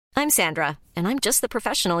I'm Sandra, and I'm just the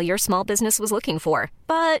professional your small business was looking for.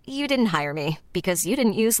 But you didn't hire me because you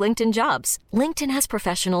didn't use LinkedIn Jobs. LinkedIn has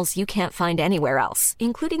professionals you can't find anywhere else,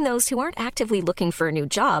 including those who aren't actively looking for a new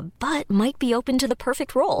job, but might be open to the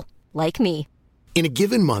perfect role, like me. In a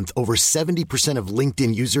given month, over 70% of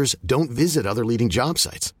LinkedIn users don't visit other leading job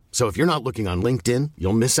sites. So if you're not looking on LinkedIn,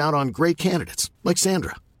 you'll miss out on great candidates like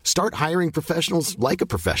Sandra. Start hiring professionals like a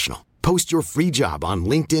professional. Post your free job on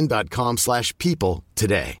linkedin.com/people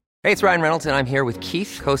today. Hey, it's Ryan Reynolds, and I'm here with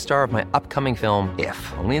Keith, co-star of my upcoming film, If,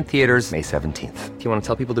 only in theaters May 17th. Do you want to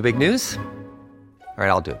tell people the big news? All right,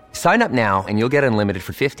 I'll do it. Sign up now and you'll get unlimited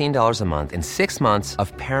for $15 a month and 6 months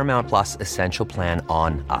of Paramount Plus Essential Plan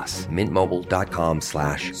on us.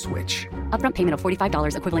 MintMobile.com/switch. Upfront payment of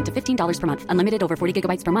 $45 equivalent to $15 per month. Unlimited over 40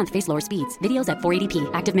 gigabytes per month. Face lower speeds. Videos at 480p.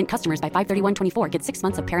 Active Mint customers by 531.24 get 6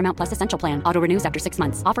 months of Paramount Plus Essential Plan. Auto renews after 6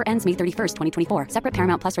 months. Offer ends May 31st, 2024. Separate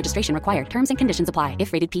Paramount Plus registration required. Terms and conditions apply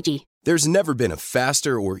if rated PG. There's never been a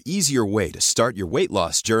faster or easier way to start your weight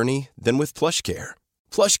loss journey than with PlushCare.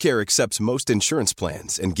 PlushCare accepts most insurance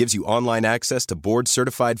plans and gives you online access to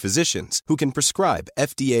board-certified physicians who can prescribe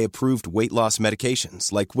FDA-approved weight loss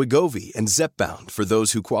medications like Wegovy and Zepbound for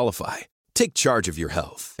those who qualify. Take charge of your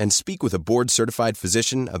health and speak with a board-certified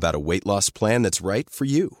physician about a weight loss plan that's right for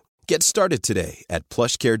you. Get started today at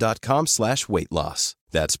plushcare.com/weight loss.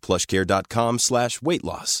 That's plushcare.com/weight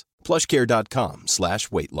loss.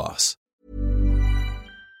 plushcare.com/weight loss.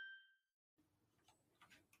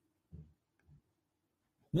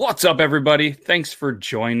 What's up, everybody? Thanks for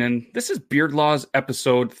joining. This is Beard Laws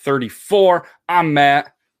episode 34. I'm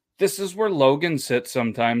Matt. This is where Logan sits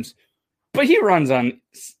sometimes, but he runs on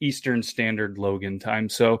Eastern Standard Logan time.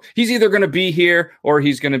 So he's either going to be here or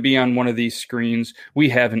he's going to be on one of these screens. We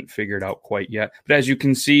haven't figured out quite yet. But as you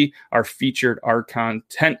can see, our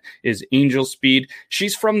content is Angel Speed.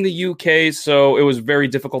 She's from the UK, so it was very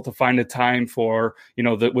difficult to find a time for,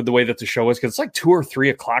 with the way that the show is, because it's like 2 or 3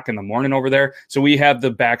 o'clock in the morning over there. So we have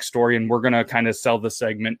the backstory, and we're going to kind of sell the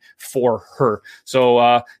segment for her.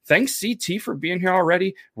 So thanks, CT, for being here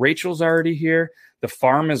already. Rachel's already here. The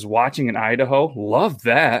farm is watching in Idaho. Love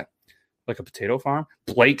that. Like a potato farm.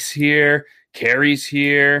 Blake's here. Carrie's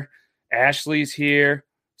here. Ashley's here.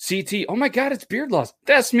 CT. Oh my God, it's Beard Laws.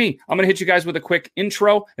 That's me. I'm going to hit you guys with a quick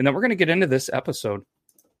intro, and then we're going to get into this episode.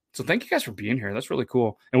 So thank you guys for being here. That's really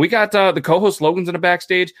cool. And we got the co-host Logan's in the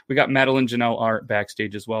backstage. We got Madeline Janelle Art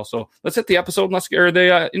backstage as well. So let's hit the episode.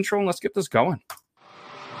 The intro, and let's get this going.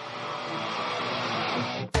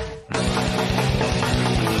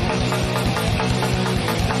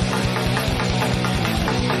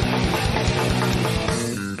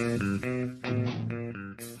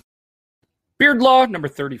 Beard law number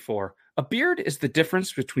 34. A beard is the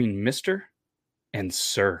difference between Mr. and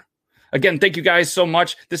Sir. Again, thank you guys so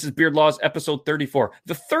much. This is Beard Laws episode 34.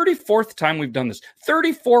 The 34th time we've done this.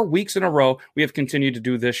 34 weeks in a row we have continued to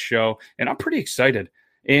do this show, and I'm pretty excited.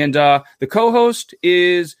 And the co-host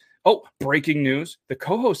is, breaking news. The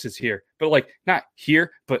co-host is here, but not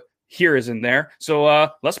here, but here is in there.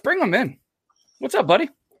 So let's bring him in. What's up, buddy?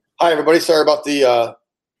 Hi, everybody. Sorry about the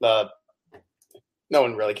no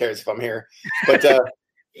one really cares if I'm here. But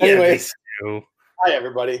anyways, hi,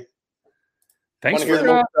 everybody. Thanks Want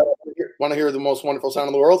to hear the most wonderful sound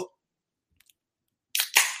in the world?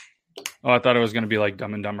 Oh, I thought it was going to be like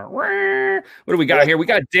Dumb and Dumber. What do we got here? We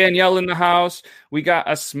got Danielle in the house. We got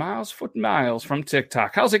a Smiles Foot Miles from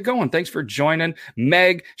TikTok. How's it going? Thanks for joining.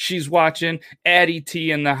 Meg, she's watching. Addie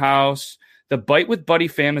T in the house. The Bite with Buddy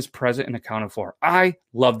fam is present and accounted for. I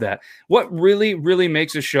love that. What really, really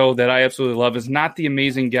makes a show that I absolutely love is not the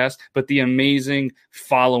amazing guests, but the amazing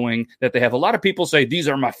following that they have. A lot of people say, these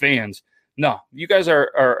are my fans. No, you guys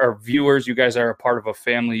are viewers. You guys are a part of a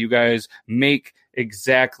family. You guys make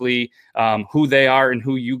exactly who they are and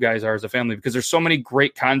who you guys are as a family, because there's so many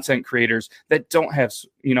great content creators that don't have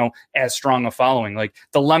as strong a following, like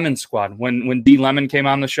the Lemon Squad. When D Lemon came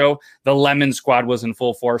on the show, the Lemon Squad was in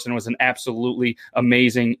full force, and it was an absolutely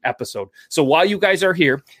amazing episode. So while you guys are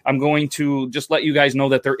here, I'm going to just let you guys know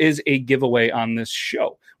that there is a giveaway on this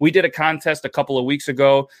show. We did a contest a couple of weeks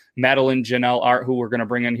ago. Madeline Janelle Art, who we're going to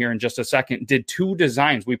bring in here in just a second, did 2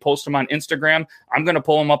 designs. We post them on Instagram. I'm going to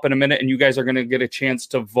pull them up in a minute, and you guys are going to get a chance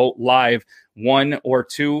to vote live, 1 or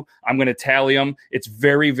 2. I'm going to tally them. It's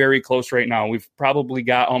very, very close right now. We've probably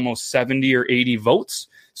got almost 70 or 80 votes.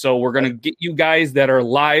 So we're going to get you guys that are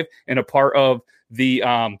live and a part of the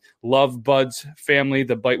Love Buds family,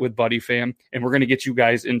 the Bite with Buddy fam, and we're going to get you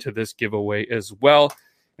guys into this giveaway as well.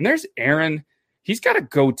 And there's Aaron. He's got a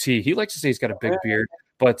goatee. He likes to say he's got a big beard.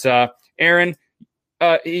 But Aaron,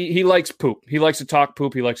 He likes poop. He likes to talk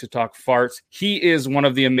poop. He likes to talk farts. He is one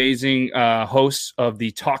of the amazing hosts of the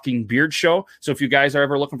Talking Beard Show. So if you guys are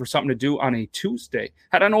ever looking for something to do on a Tuesday,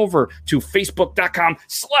 head on over to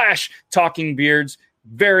facebook.com/talkingbeards.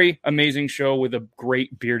 Very amazing show with a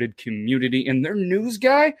great bearded community. And their news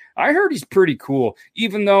guy, I heard he's pretty cool,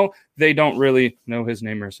 even though they don't really know his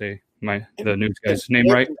name or say the news guy's name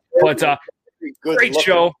right. But great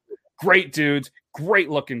show, great dudes, great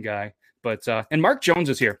looking guy. But and Mark Jones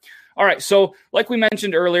is here. All right, so like we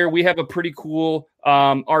mentioned earlier, we have a pretty cool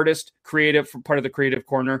artist, creative, part of the creative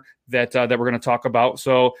corner that we're going to talk about.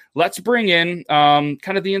 So let's bring in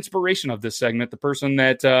kind of the inspiration of this segment, the person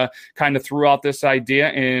that kind of threw out this idea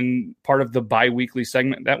and part of the bi-weekly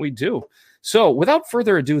segment that we do. So without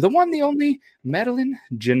further ado, the one, the only, Madeline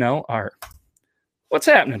Janelle Art. What's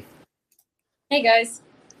happening? Hey, guys.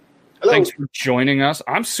 Hello. Thanks for joining us.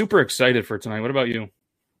 I'm super excited for tonight. What about you?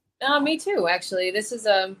 Me too, actually. This is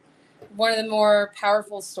one of the more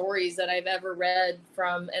powerful stories that I've ever read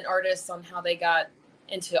from an artist on how they got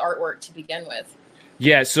into artwork to begin with.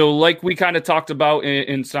 Yeah, so like we kind of talked about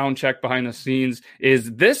in sound check behind the scenes,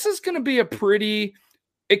 this is going to be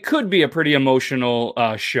it could be a pretty emotional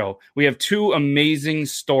show. We have two amazing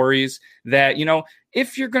stories that,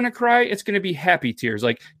 if you're going to cry, it's going to be happy tears.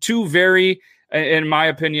 Like two very, in my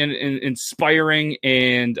opinion, inspiring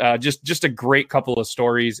and just a great couple of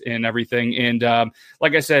stories and everything. And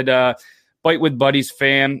like I said, Bite with Buddy's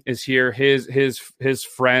fam is here. His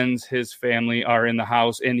friends, his family are in the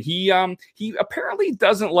house, and he apparently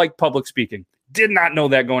doesn't like public speaking. Did not know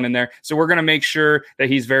that going in there. So we're going to make sure that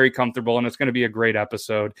he's very comfortable, and it's going to be a great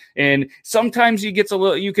episode. And sometimes you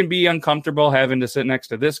can be uncomfortable having to sit next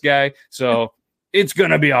to this guy. So it's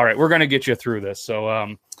going to be all right. We're going to get you through this.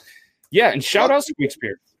 So, yeah, and shout out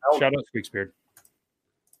Squeaksbeard. Shout out Squeaksbeard.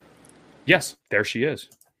 Yes, there she is.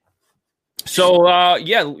 So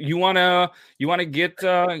yeah, you wanna get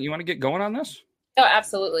going on this? Oh,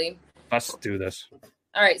 absolutely. Let's do this.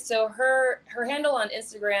 All right. So her handle on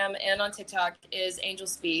Instagram and on TikTok is Angel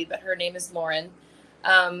Speed, but her name is Lauren.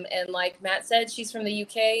 And like Matt said, she's from the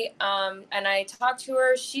UK. And I talked to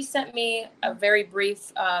her. She sent me a very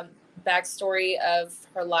brief backstory of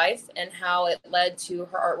her life and how it led to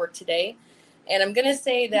her artwork today. And I'm going to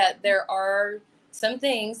say that there are some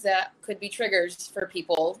things that could be triggers for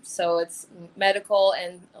people. So it's medical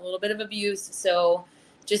and a little bit of abuse. So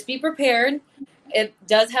just be prepared. It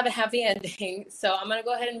does have a happy ending. So I'm going to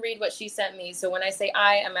go ahead and read what she sent me. So when I say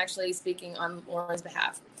I'm actually speaking on Lauren's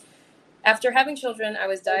behalf. After having children, I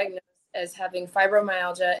was diagnosed as having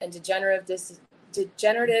fibromyalgia and degenerative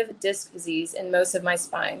disc disease in most of my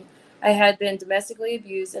spine. I had been domestically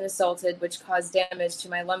abused and assaulted, which caused damage to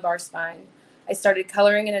my lumbar spine. I started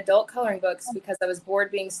coloring in adult coloring books because I was bored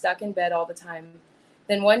being stuck in bed all the time.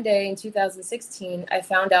 Then one day in 2016, I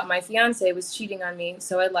found out my fiance was cheating on me,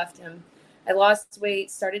 so I left him. I lost weight,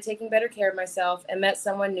 started taking better care of myself, and met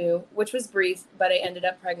someone new, which was brief, but I ended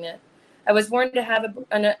up pregnant. I was warned to have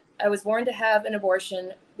an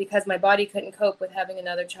abortion because my body couldn't cope with having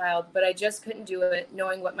another child, but I just couldn't do it,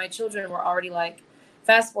 knowing what my children were already like.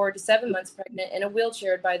 Fast forward to 7 months pregnant, in a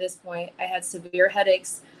wheelchair by this point. I had severe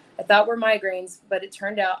headaches I thought were migraines, but it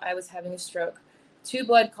turned out I was having a stroke. 2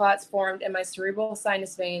 blood clots formed in my cerebral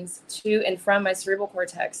sinus veins to and from my cerebral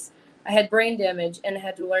cortex. I had brain damage and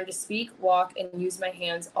had to learn to speak, walk, and use my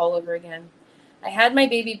hands all over again. I had my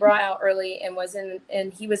baby brought out early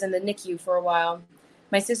and he was in the NICU for a while.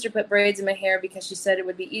 My sister put braids in my hair because she said it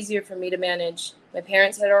would be easier for me to manage. My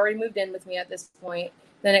parents had already moved in with me at this point.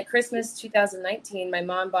 Then at Christmas 2019, my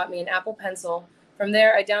mom bought me an Apple Pencil. From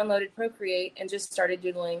there, I downloaded Procreate and just started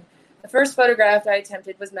doodling. The first photograph I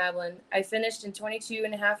attempted was Madeline. I finished in 22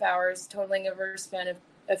 and a half hours, totaling over a span of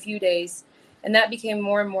a few days, and that became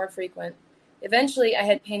more and more frequent. Eventually, I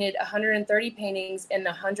had painted 130 paintings in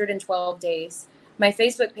 112 days. My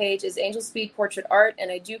Facebook page is Angel Speed Portrait Art,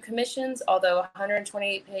 and I do commissions, although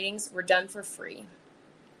 128 paintings were done for free.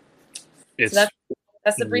 It's so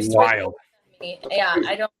that's the brief story. Wild. Yeah,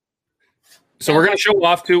 I don't. So we're going to show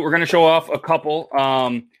off We're going to show off a couple.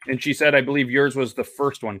 And she said, I believe yours was the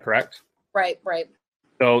first one, correct? Right.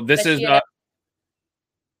 So this is.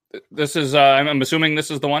 I'm assuming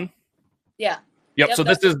this is the one. Yeah. Yep. So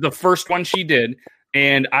this is the first one she did,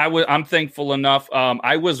 and I'm thankful enough.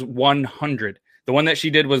 I was 100. The one that she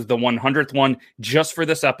did was the 100th one just for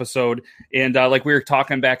this episode. And like we were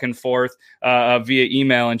talking back and forth via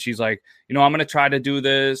email, and she's like, I'm going to try to do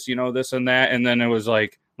this, this and that. And then it was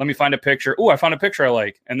like, let me find a picture. Oh, I found a picture I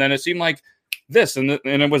like. And then it seemed like this, and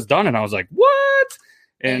it was done. And I was like, what?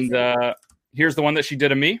 And here's the one that she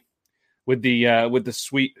did of me. with the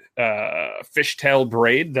sweet fishtail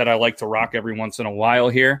braid that I like to rock every once in a while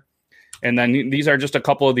here. And then these are just a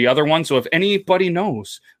couple of the other ones. So if anybody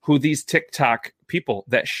knows who these TikTok people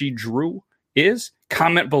that she drew is,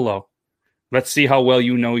 comment below. Let's see how well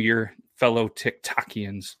you know your fellow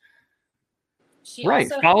TikTokians.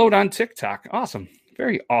 Followed on TikTok. Awesome.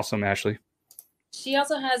 Very awesome, Ashley. She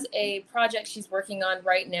also has a project she's working on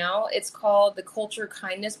right now. It's called the Culture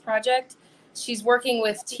Kindness Project. She's working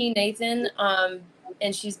with T. Nathan,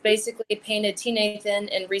 and she's basically painted T. Nathan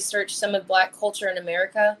and researched some of Black culture in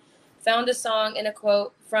America, found a song and a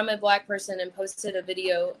quote from a Black person and posted a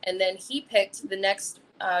video. And then he picked the next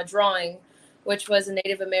drawing, which was a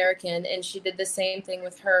Native American, and she did the same thing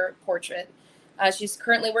with her portrait. She's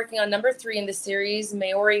currently working on number 3 in the series.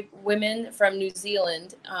 Maori Women from New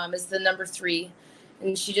Zealand is the number 3,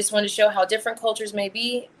 and she just wanted to show how different cultures may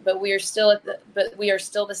be, but we are still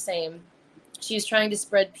the same. She's trying to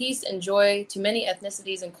spread peace and joy to many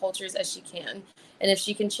ethnicities and cultures as she can. And if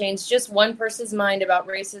she can change just one person's mind about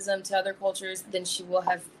racism to other cultures, then she will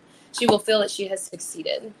feel that she has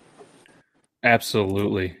succeeded.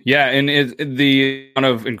 Absolutely. Yeah. And the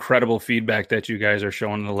amount of incredible feedback that you guys are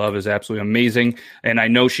showing the love is absolutely amazing. And I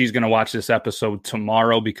know she's going to watch this episode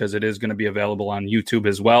tomorrow because it is going to be available on YouTube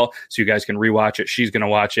as well. So you guys can rewatch it. She's going to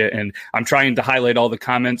watch it. And I'm trying to highlight all the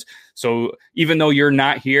comments. So even though you're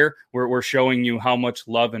not here, we're showing you how much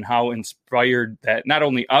love and how inspired that not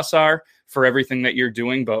only us are for everything that you're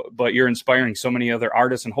doing, but you're inspiring so many other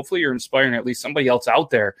artists, and hopefully you're inspiring at least somebody else out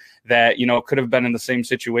there that, you know, could have been in the same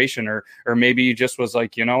situation, or maybe you just was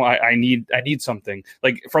like, you know, I need something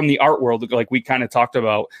like from the art world. Like we kind of talked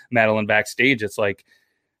about Madeline backstage. It's like,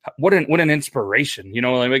 what an inspiration, you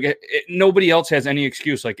know, like nobody else has any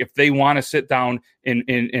excuse. Like if they want to sit down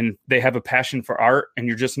and they have a passion for art and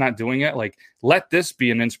you're just not doing it, like let this be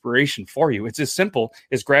an inspiration for you. It's as simple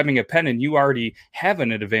as grabbing a pen and you already have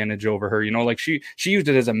an advantage over her, you know, like she used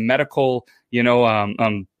it as a medical,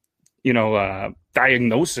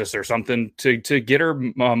 diagnosis or something to get her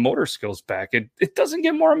motor skills back. It doesn't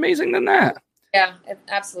get more amazing than that. Yeah,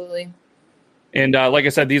 absolutely. And like I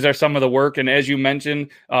said, these are some of the work. And as you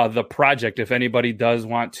mentioned, the project, if anybody does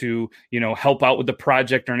want to, you know, help out with the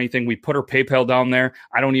project or anything, we put her PayPal down there.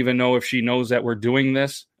 I don't even know if she knows that we're doing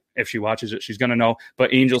this. If she watches it, she's going to know.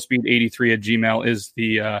 But angelspeed83@gmail is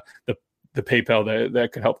the PayPal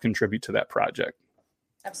that could help contribute to that project.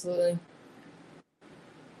 Absolutely.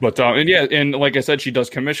 But and like I said, she does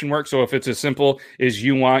commission work. So if it's as simple as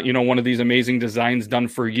you want, you know, one of these amazing designs done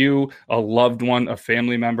for you, a loved one, a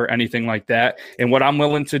family member, anything like that. And what I'm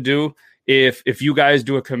willing to do, if you guys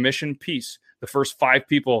do a commission piece, the first 5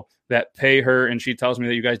 people that pay her, and she tells me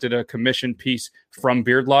that you guys did a commission piece from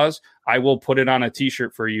Beard Laws, I will put it on a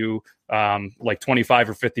T-shirt for you, like 25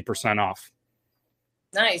 or 50% off.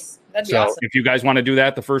 Nice. That'd be awesome. If you guys want to do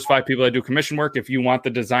that, the first 5 people that do commission work, if you want the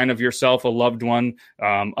design of yourself, a loved one,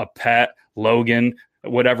 a pet, Logan,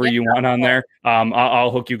 whatever you want on there,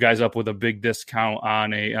 I'll hook you guys up with a big discount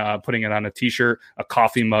on putting it on a T-shirt, a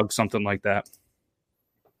coffee mug, something like that.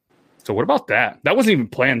 So what about that? That wasn't even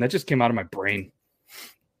planned. That just came out of my brain.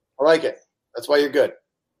 I like it. That's why you're good.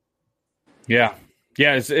 Yeah.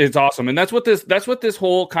 Yeah, it's awesome. And that's what this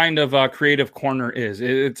whole kind of creative corner is.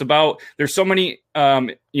 It's about, there's so many,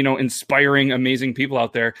 inspiring, amazing people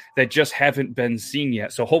out there that just haven't been seen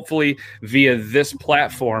yet. So hopefully via this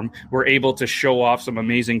platform, we're able to show off some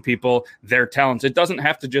amazing people, their talents. It doesn't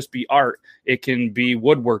have to just be art. It can be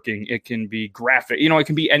woodworking. It can be graphic. You know, it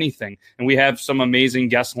can be anything. And we have some amazing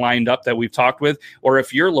guests lined up that we've talked with. Or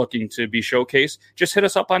if you're looking to be showcased, just hit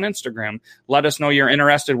us up on Instagram. Let us know you're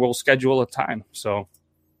interested. We'll schedule a time. So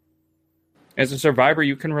as a survivor,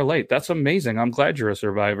 you can relate. That's amazing. I'm glad you're a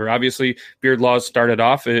survivor. Obviously, Beard Laws started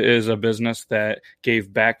off as a business that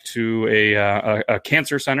gave back to a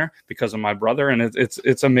cancer center because of my brother, and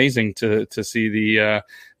it's amazing to see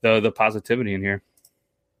the positivity in here.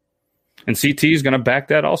 And CT is going to back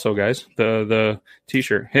that also, guys. The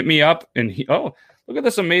T-shirt. Hit me up, and look at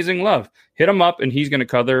this amazing love. Hit him up, and he's going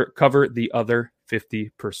to cover the other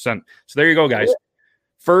 50%. So there you go, guys.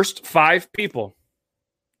 First 5 people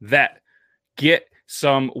that get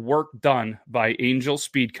some work done by Angel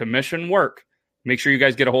Speed, commission work. Make sure you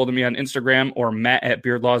guys get a hold of me on Instagram or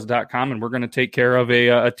matt@beardlaws.com, and we're going to take care of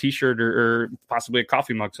a T-shirt or possibly a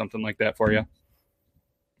coffee mug, something like that for you.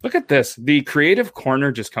 Look at this. The creative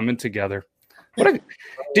corner just coming together.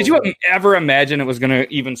 Did you ever imagine it was going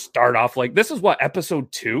to even start off like this? Is what,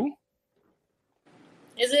 episode 2?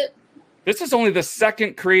 Is it? This is only the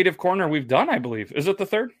second creative corner we've done, I believe. Is it the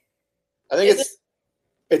third? I think it's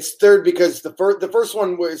It's third because the first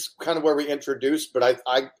one was kind of where we introduced, but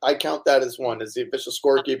I count that as one, as the official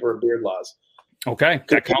scorekeeper of Beard Laws. Okay,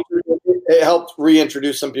 that counts. It helped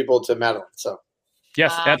reintroduce some people to Madeline. So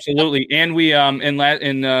yes, absolutely. And we in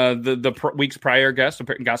the weeks prior guests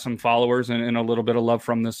got some followers and a little bit of love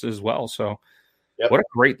from this as well. So what a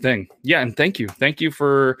great thing. Yeah, and thank you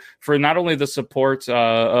for not only the support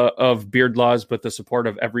of Beard Laws, but the support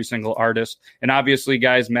of every single artist. And obviously,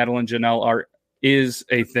 guys, Madeline Janelle art is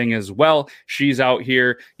a thing as well. She's out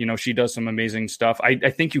here, she does some amazing stuff. I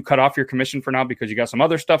think you cut off your commission for now because you got some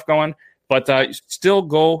other stuff going, but still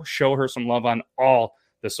go show her some love on all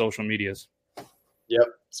the social medias. Yep.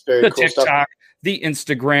 It's very the cool TikTok, stuff. The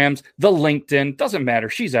Instagrams, the LinkedIn, doesn't matter.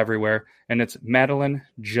 She's everywhere. And it's Madeline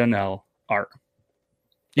Janelle art.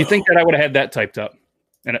 You think that I would have had that typed up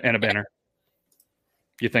in a banner?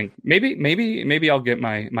 You think maybe I'll get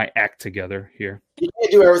my act together here. You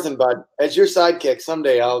can't do everything, bud. As your sidekick,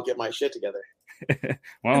 someday I'll get my shit together.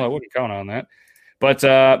 Well, I wouldn't count on that. But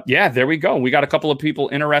yeah, there we go. We got a couple of people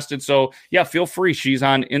interested. So yeah, feel free. She's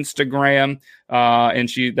on Instagram,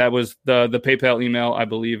 and that was the PayPal email, I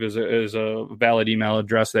believe, is a valid email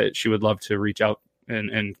address that she would love to reach out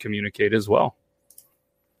and communicate as well.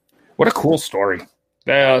 What a cool story.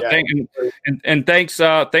 Thanks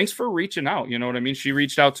for reaching out. You know what I mean? She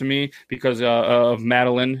reached out to me because of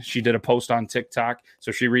Madeline. She did a post on TikTok.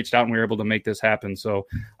 So she reached out and we were able to make this happen. So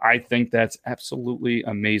I think that's absolutely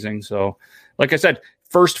amazing. So like I said,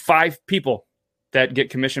 first 5 people that get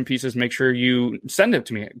commission pieces, make sure you send it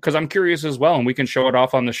to me because I'm curious as well. And we can show it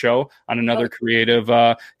off on the show on another creative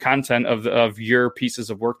content of your pieces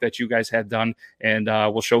of work that you guys had done. And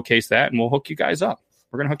we'll showcase that and we'll hook you guys up.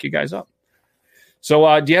 We're going to hook you guys up.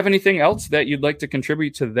 So do you have anything else that you'd like to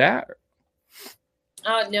contribute to that?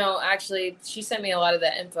 No, actually, she sent me a lot of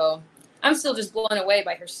that info. I'm still just blown away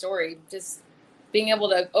by her story. Just being able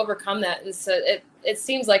to overcome that. It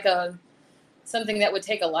seems like something that would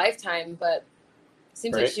take a lifetime, but it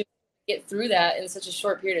seems like she would get through that in such a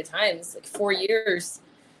short period of time. It's like 4 years.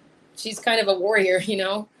 She's kind of a warrior,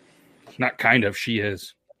 Not kind of. She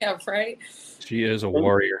is. Yeah, right? She is a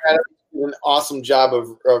warrior. An awesome job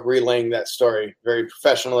of relaying that story very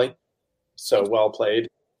professionally. So well played.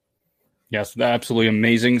 Yes, absolutely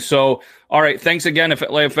amazing. So, all right, thanks again.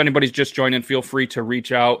 If anybody's just joining, feel free to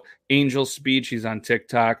reach out. Angel Speed, she's on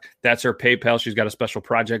TikTok. That's her PayPal. She's got a special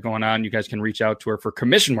project going on. You guys can reach out to her for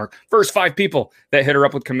commission work. First 5 people that hit her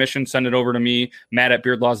up with commission, send it over to me,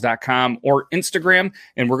 matt@beardlaws.com or Instagram,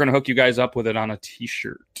 and we're going to hook you guys up with it on a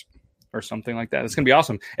T-shirt or something like that. It's going to be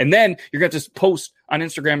awesome. And then you're going to just post on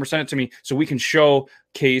Instagram or send it to me so we can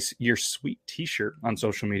showcase your sweet T-shirt on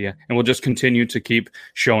social media. And we'll just continue to keep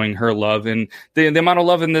showing her love. And the amount of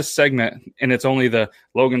love in this segment, and it's only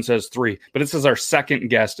Logan says 3, but this is our second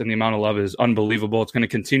guest, and the amount of love is unbelievable. It's going to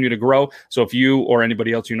continue to grow. So if you or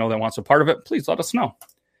anybody else that wants a part of it, please let us know.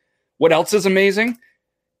 What else is amazing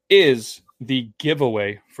is the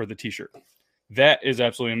giveaway for the T-shirt. That is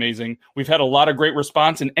absolutely amazing. We've had a lot of great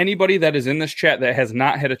response, and anybody that is in this chat that has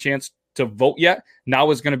not had a chance to vote yet, now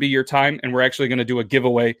is going to be your time, and we're actually going to do a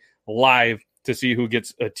giveaway live to see who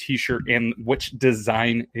gets a T-shirt and which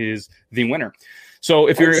design is the winner. So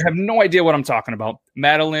if you have no idea what I'm talking about,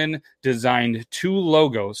 Madeline designed 2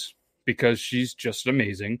 logos because she's just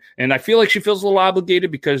amazing, and I feel like she feels a little obligated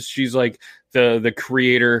because she's like the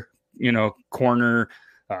creator, corner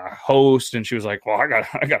host, and she was like, well, I got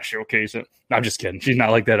to showcase it. No, I'm just kidding. She's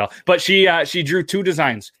not like that at all. But she drew 2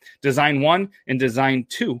 designs, design 1 and design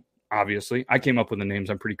 2. Obviously, I came up with the names.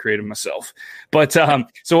 I'm pretty creative myself. But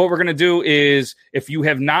so what we're gonna do is, if you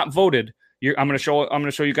have not voted, I'm gonna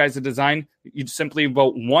show you guys the design. You simply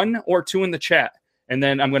vote 1 or 2 in the chat, and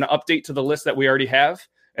then I'm gonna update to the list that we already have,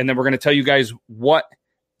 and then we're gonna tell you guys what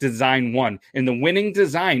design won. And the winning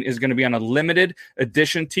design is going to be on a limited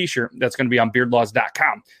edition T-shirt that's going to be on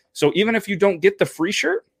beardlaws.com. So even if you don't get the free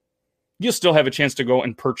shirt, you'll still have a chance to go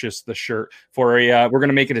and purchase the shirt for we're going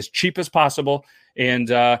to make it as cheap as possible. And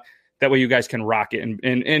that way you guys can rock it. And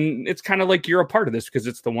it's kind of like you're a part of this because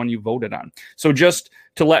it's the one you voted on. So just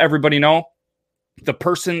to let everybody know, the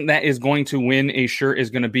person that is going to win a shirt is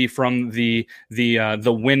going to be from the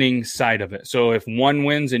winning side of it. So if 1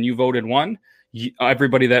 wins and you voted 1,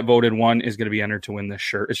 everybody that voted 1 is going to be entered to win this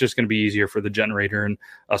shirt. It's just going to be easier for the generator and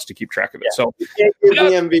us to keep track of it. So you can't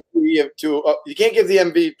give the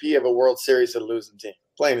MVP of a World Series to a losing team.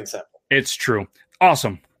 Plain and simple. It's true.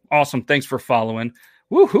 Awesome. Thanks for following.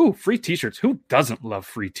 Woohoo! Free T-shirts. Who doesn't love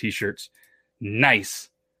free T-shirts? Nice.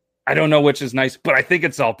 I don't know which is nice, but I think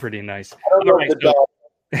it's all pretty nice.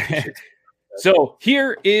 So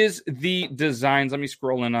here is the designs. Let me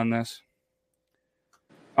scroll in on this.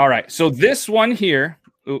 All right, so this one here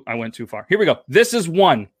Ooh, I went too far. Here we go. This is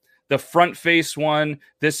one. The front face one.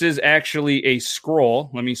 This is actually a scroll.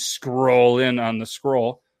 Let me scroll in on the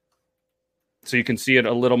scroll so you can see it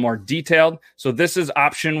a little more detailed. So this is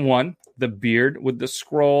option one, the beard with the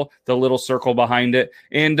scroll, the little circle behind it.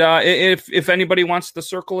 And if anybody wants the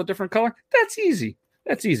circle a different color, that's easy.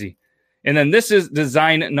 That's easy. And then this is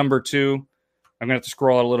design number 2. I'm going to have to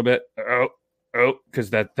scroll out a little bit.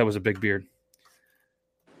 Because that was a big beard.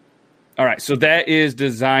 All right, so that is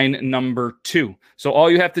design number 2. So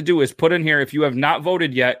all you have to do is put in here, if you have not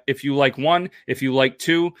voted yet, if you like 1, if you like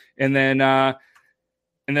 2, and then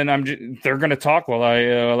they're going to talk while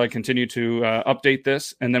I continue to update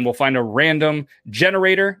this, and then we'll find a random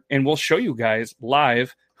generator, and we'll show you guys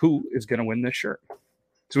live who is going to win this shirt.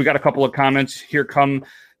 So we got a couple of comments. Here come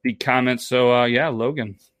the comments. So yeah,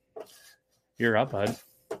 Logan, you're up, bud.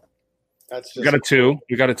 That's just we got a 2.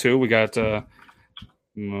 We got a 2. We got.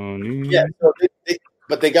 Money. Yeah, so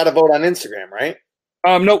but they got to vote on Instagram, right?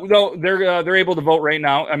 No, they're able to vote right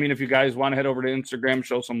now. I mean, if you guys want to head over to Instagram,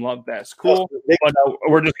 show some love, that's cool. But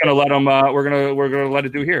we're just gonna let them. We're gonna let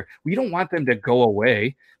it do here. We don't want them to go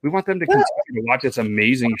away. We want them to continue to watch this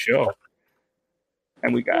amazing show.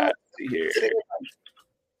 And we got here.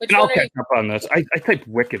 And I'll catch up on this. I type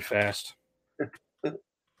wicked fast.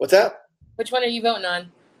 What's that? Which one are you voting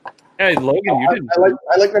on? Hey, Logan, you didn't.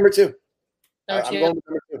 I like number 2. Number 2? I'm going with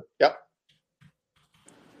number 2. Yep.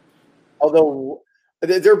 Although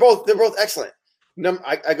they're both excellent.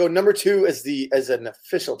 I go number 2 as an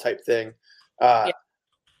official type thing. And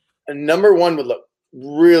number 1 would look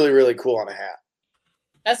really, really cool on a hat.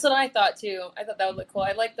 That's what I thought too. I thought that would look cool.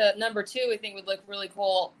 I like the number 2. I think would look really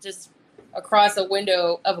cool just across a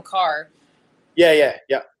window of a car. Yeah.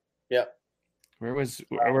 Where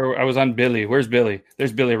I was on Billy. Where's Billy?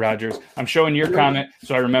 There's Billy Rogers. I'm showing your comment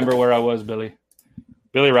so I remember where I was, Billy.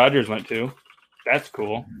 Billy Rogers went to. That's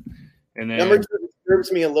cool. And then number 2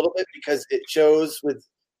 disturbs me a little bit because it shows with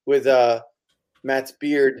Matt's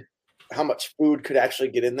beard how much food could actually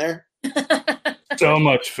get in there. So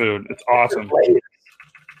much food. It's awesome.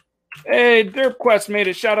 Hey, DerpQuest made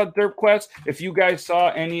it. Shout out DerpQuest. If you guys saw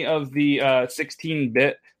any of the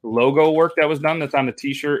 16-bit logo work that was done, that's on a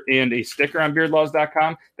t-shirt and a sticker on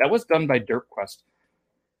beardlaws.com, that was done by DerpQuest.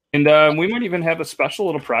 And we might even have a special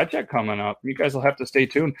little project coming up. You guys will have to stay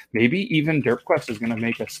tuned. Maybe even DerpQuest is going to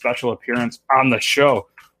make a special appearance on the show.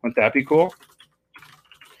 Wouldn't that be cool?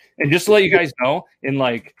 And just to let you guys know, in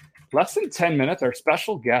like less than 10 minutes, our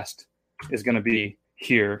special guest is going to be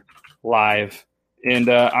here live. And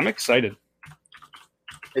I'm excited.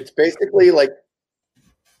 It's basically like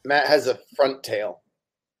Matt has a front tail.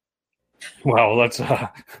 Well, let's.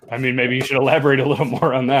 I mean, maybe you should elaborate a little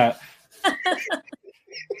more on that.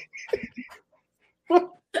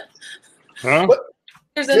 Huh?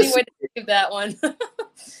 There's any way to think of that one.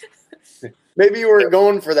 Maybe you weren't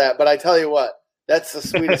going for that, but I tell you what, that's the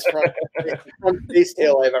sweetest front face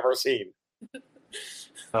tail I've ever seen.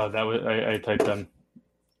 Oh, that was I typed them.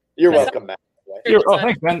 You're welcome, Matt.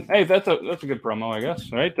 Thanks, man. Hey, that's a good promo, I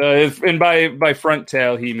guess, right? And by front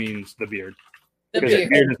tail, he means the beard. The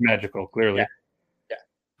beard is magical, clearly.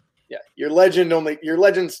 Yeah. Your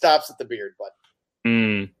legend stops at the beard, bud.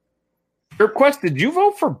 Request, did you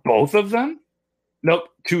vote for both of them? Nope,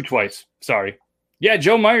 2 twice. Sorry. Yeah,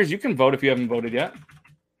 Joe Myers, you can vote if you haven't voted yet.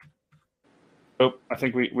 Oh, I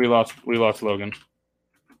think we lost Logan.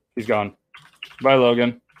 He's gone. Bye,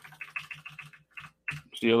 Logan.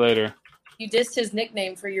 See you later. You dissed his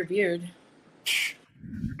nickname for your beard.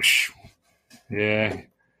 Yeah.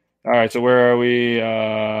 All right, so where are we?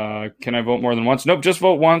 Can I vote more than once? Nope, just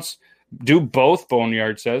vote once. Do both,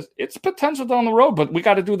 Boneyard says. It's potential down the road, but we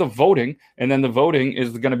got to do the voting, and then the voting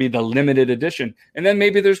is going to be the limited edition. And then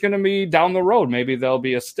maybe there's going to be down the road. Maybe there'll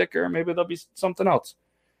be a sticker. Maybe there'll be something else.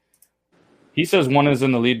 He says 1 is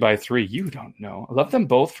in the lead by 3. You don't know. I love them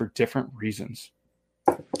both for different reasons.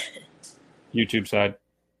 YouTube side.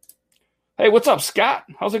 Hey, what's up, Scott?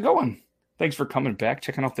 How's it going? Thanks for coming back,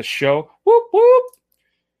 checking out the show. Whoop, whoop.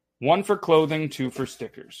 1 for clothing, 2 for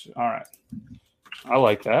stickers. All right. I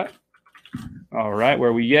like that. All right,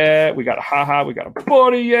 where we at? We got a haha. We got a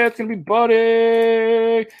Buddy. Yeah, it's going to be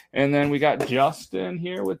Buddy. And then we got Justin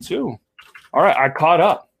here with 2. All right, I caught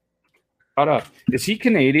up. Is he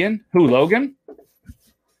Canadian? Who, Logan?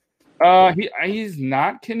 He's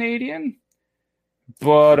not Canadian.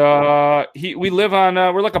 But we live on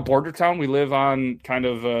we're like a border town. We live on kind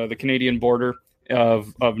of the Canadian border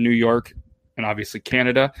of New York and obviously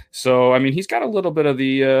Canada. So I mean, he's got a little bit of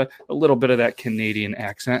that Canadian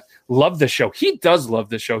accent. Love the show. He does love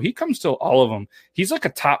the show. He comes to all of them. He's like a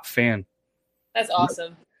top fan. That's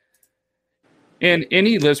awesome. And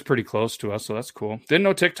he lives pretty close to us, so that's cool. Didn't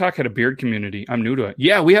know TikTok had a beard community. I'm new to it.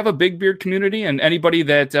 Yeah, we have a big beard community, and anybody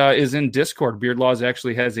that is in Discord, Beard Laws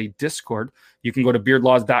actually has a Discord. You can go to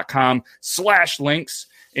beardlaws.com/links,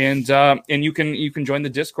 and you can join the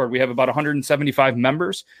Discord. We have about 175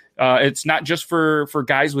 members. It's not just for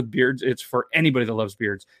guys with beards. It's for anybody that loves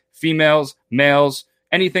beards, females, males,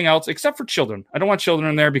 anything else except for children. I don't want children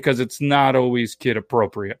in there because it's not always kid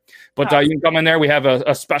appropriate. But you can come in there. We have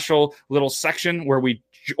a special little section where we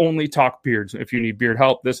only talk beards. If you need beard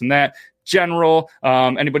help, this and that. General,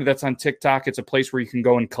 anybody that's on TikTok, it's a place where you can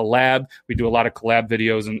go and collab. We do a lot of collab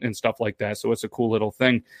videos and stuff like that. So it's a cool little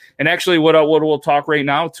thing. And actually what we'll talk right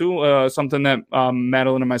now too, something that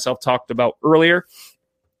Madeline and myself talked about earlier,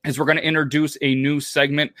 is we're going to introduce a new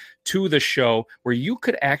segment to the show where you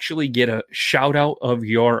could actually get a shout out of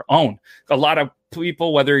your own. A lot of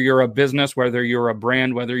people, whether you're a business, whether you're a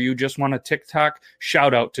brand, whether you just want a TikTok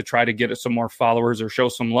shout out to try to get some more followers or show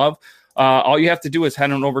some love, all you have to do is head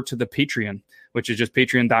on over to the Patreon, which is just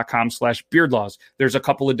patreon.com/beardlaws. There's a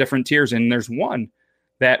couple of different tiers, and there's one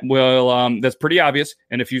that will that's pretty obvious.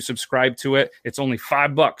 And if you subscribe to it, it's only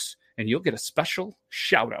 $5, and you'll get a special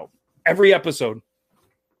shout out every episode.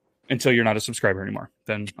 Until you're not a subscriber anymore,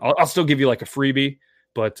 then I'll still give you like a freebie.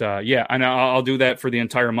 But yeah, and I'll do that for the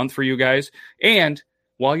entire month for you guys. And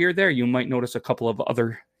while you're there, you might notice a couple of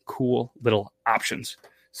other cool little options.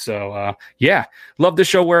 So yeah, love the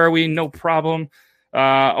show. Where are we? No problem.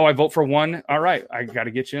 I vote for one. All right, I got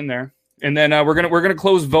to get you in there. And then we're gonna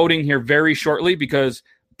close voting here very shortly because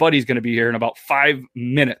Buddy's going to be here in about 5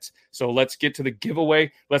 minutes. So let's get to the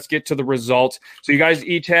giveaway. Let's get to the results. So you guys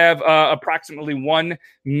each have approximately 1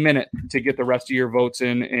 minute to get the rest of your votes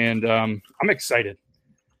in. And I'm excited.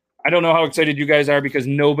 I don't know how excited you guys are because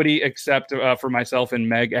nobody except for myself and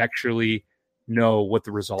Meg actually know what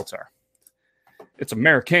the results are. It's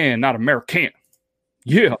American, not American.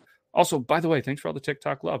 Yeah. Also, by the way, thanks for all the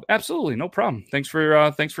TikTok love. Absolutely, no problem. Thanks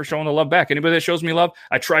for showing the love back. Anybody that shows me love,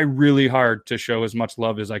 I try really hard to show as much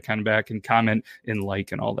love as I can back and comment and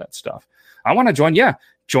like and all that stuff. I want to join. Yeah,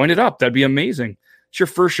 join it up. That'd be amazing. It's your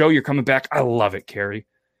first show. You're coming back. I love it, Carrie.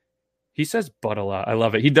 He says bud a lot. I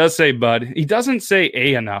love it. He does say bud. He doesn't say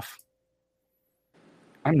a enough.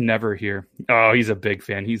 I'm never here. Oh, he's a big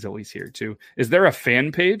fan. He's always here too. Is there a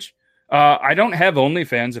fan page? I don't have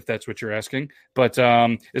OnlyFans, if that's what you're asking. But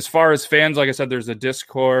as far as fans, like I said, there's a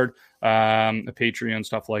Discord, a Patreon,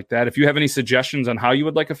 stuff like that. If you have any suggestions on how you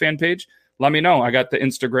would like a fan page, let me know. I got the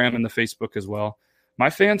Instagram and the Facebook as well. My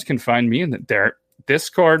fans can find me in their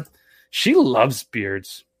Discord. She loves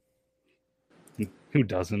beards. Who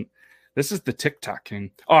doesn't? This is the TikTok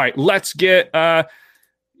king. All right, let's get...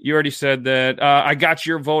 you already said that. I got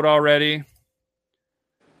your vote already.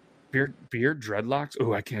 Beard dreadlocks?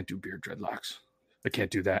 Oh, I can't do beard dreadlocks. I can't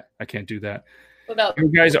do that. You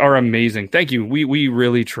guys are amazing. Thank you. We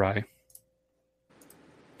really try.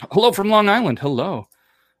 Hello from Long Island. Hello.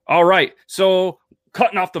 All right. So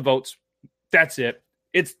cutting off the votes. That's it.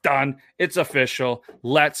 It's done. It's official.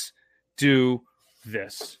 Let's do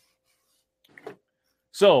this.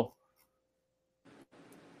 So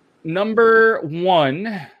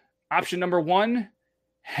option number one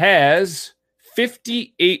has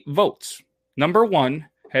 58 votes. Number one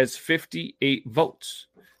has 58 votes.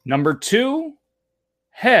 Number two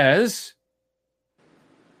has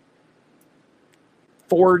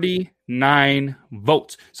 49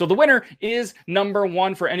 votes. So the winner is number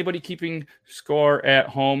one for anybody keeping score at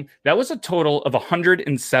home. That was a total of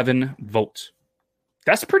 107 votes.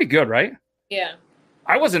 That's pretty good, right? Yeah.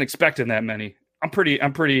 I wasn't expecting that many. I'm pretty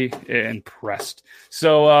impressed.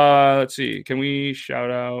 So let's see. Can we shout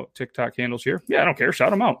out TikTok handles here? Yeah, I don't care. Shout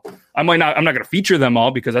them out. I'm not going to feature them all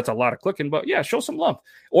because that's a lot of clicking, but yeah, show some love.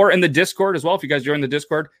 Or in the Discord as well. If you guys join the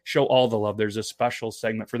Discord, show all the love. There's a special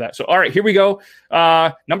segment for that. So all right, here we go.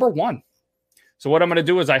 Number one. So what I'm going to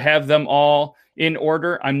do is I have them all in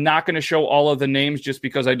order. I'm not going to show all of the names just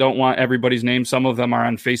because I don't want everybody's names. Some of them are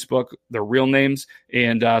on Facebook, they're real names,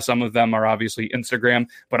 and some of them are obviously Instagram.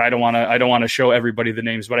 But I don't want to show everybody the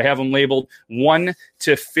names. But I have them labeled 1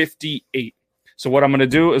 to 58. So what I'm going to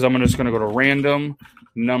do is I'm just going to go to random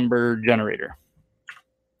number generator.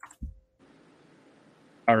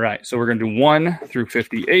 All right, so we're going to do 1 through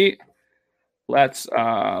 58. Let's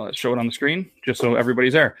show it on the screen just so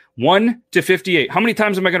everybody's there. 1 to 58. How many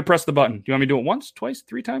times am I going to press the button? Do you want me to do it once, twice,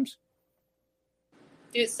 3 times?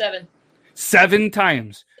 Do it 7. 7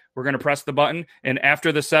 times. We're going to press the button. And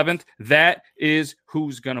after the 7th, that is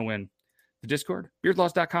who's going to win. The Discord,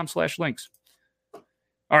 beardlaws.com/links.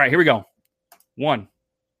 All right, here we go. 1,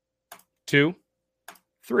 2,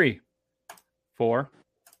 3, 4,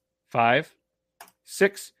 5,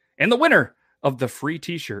 6. And the winner of the free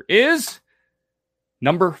t-shirt is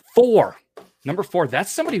number 4. Number 4.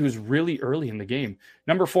 That's somebody who's really early in the game.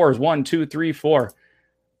 Number 4 is 1, 2, 3, 4.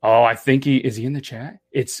 Oh, I think is he in the chat?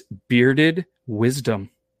 It's Bearded Wisdom.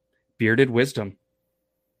 Bearded Wisdom.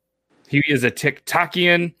 He is a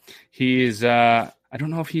TikTokian. He's I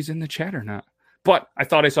don't know if he's in the chat or not. But I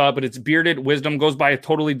thought I saw it, but it's Bearded Wisdom. Goes by a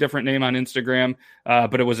totally different name on Instagram.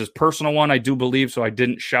 But it was his personal one, I do believe, so I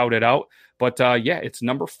didn't shout it out. But yeah, it's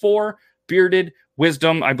number 4, Bearded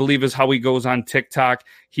Wisdom, I believe is how he goes on TikTok.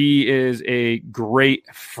 He is a great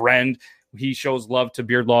friend. He shows love to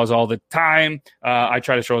Beard Laws all the time. I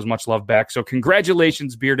try to show as much love back. So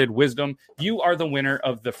congratulations, Bearded Wisdom. You are the winner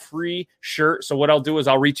of the free shirt. So what I'll do is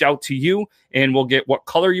I'll reach out to you and we'll get what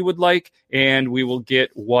color you would like. And we will get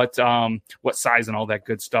what size and all that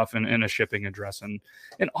good stuff and a shipping address and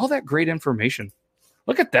all that great information.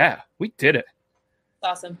 Look at that. We did it.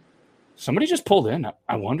 Awesome. Somebody just pulled in.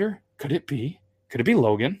 I wonder, could it be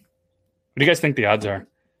Logan? What do you guys think the odds are?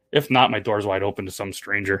 If not, my door's wide open to some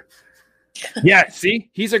stranger. Yeah, see,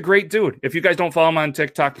 he's a great dude. If you guys don't follow him on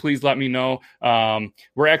TikTok, please let me know.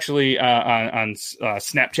 We're actually on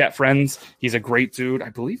Snapchat friends. He's a great dude. I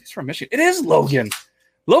believe he's from Michigan. It is Logan.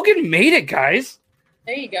 Logan made it, guys.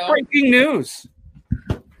 There you go. Breaking news.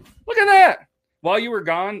 Look at that. While you were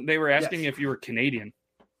gone, they were asking if you were Canadian.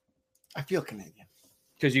 I feel Canadian.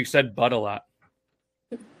 Because you said bud a lot.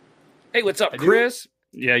 Hey, what's up, Chris?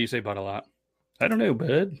 Yeah, you say bud a lot. I don't know,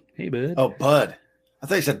 bud. Hey, bud. Oh, bud. I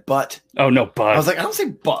thought you said butt. Oh, no, bud. I was like, I don't say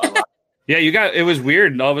butt. Yeah, it was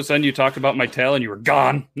weird. And all of a sudden you talked about my tail and you were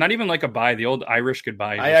gone. Not even like a bye, the old Irish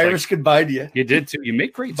goodbye. Irish goodbye to you. You did too. You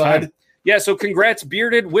make great time. Yeah, so congrats,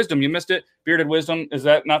 Bearded Wisdom. You missed it. Bearded Wisdom. Is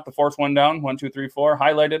that not the fourth one down? 1, 2, 3, 4.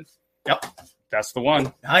 Highlighted. Yep. That's the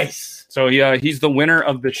one. Nice. So yeah, he's the winner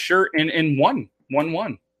of the shirt in 1.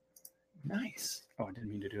 Nice. Oh, I didn't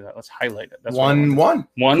mean to do that. Let's highlight it. That's 1. 1.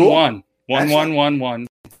 Cool. 1. 1.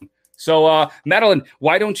 So, Madeline,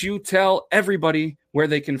 why don't you tell everybody where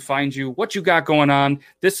they can find you, what you got going on?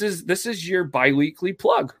 This is your bi-weekly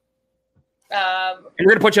plug. And we're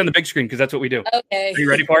going to put you on the big screen because that's what we do. Okay. Are you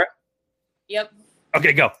ready for it? Yep.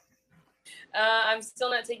 Okay, go. I'm still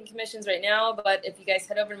not taking commissions right now, but if you guys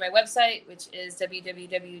head over to my website, which is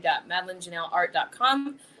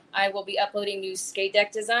www.madeleinejanelleart.com, I will be uploading new skate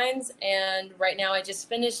deck designs. And right now I just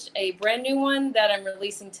finished a brand new one that I'm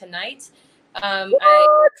releasing tonight. I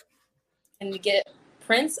can get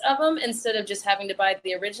prints of them instead of just having to buy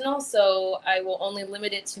the original. So I will only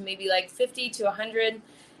limit it to maybe like 50 to 100,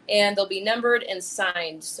 and they'll be numbered and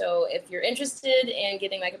signed. So if you're interested in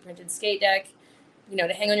getting like a printed skate deck,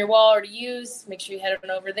 to hang on your wall or to use, make sure you head on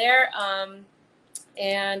over there.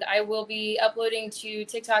 And I will be uploading to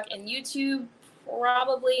TikTok and YouTube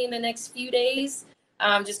probably in the next few days.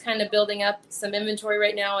 Just kind of building up some inventory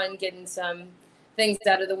right now and getting some things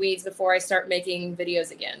out of the weeds before I start making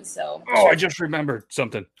videos again. So I just remembered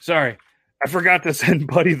something. Sorry. I forgot to send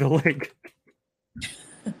Buddy the link.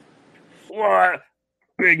 What?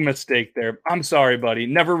 Big mistake there. I'm sorry, Buddy.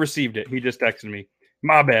 Never received it. He just texted me.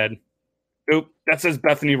 My bad. Oop, that says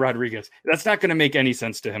Bethany Rodriguez. That's not going to make any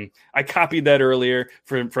sense to him. I copied that earlier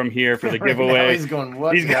from here for the giveaway. He's going,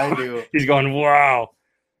 what did I do? He's going, wow.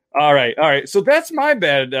 All right. So that's my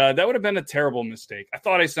bad. That would have been a terrible mistake. I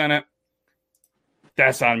thought I sent it.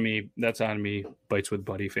 That's on me. Bites with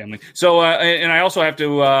Buddy family. So, and I also have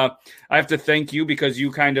to thank you because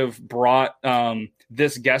you kind of brought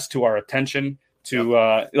this guest to our attention.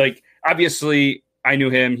 Obviously, I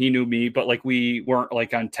knew him, he knew me, but we weren't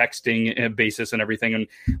on texting basis and everything. And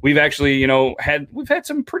we've actually, we've had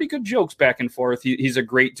some pretty good jokes back and forth. He's a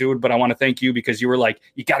great dude, but I want to thank you because you were like,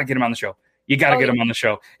 you got to get him on the show. You got to get him on the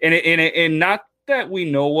show. And not that we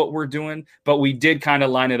know what we're doing, but we did kind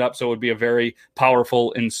of line it up so it would be a very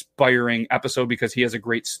powerful, inspiring episode because he has a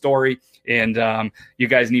great story. And you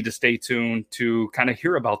guys need to stay tuned to kind of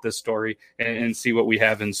hear about this story and see what we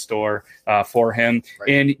have in store for him. Right.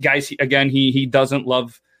 And guys, he doesn't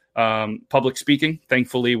love public speaking.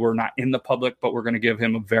 Thankfully, we're not in the public, but we're going to give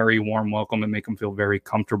him a very warm welcome and make him feel very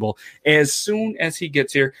comfortable as soon as he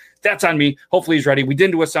gets here. That's on me. Hopefully he's ready. We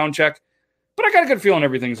didn't do a sound check, but I got a good feeling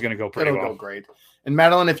everything's going to go pretty well. It'll go great. And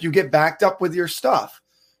Madeline, if you get backed up with your stuff,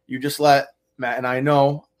 you just let Matt, and I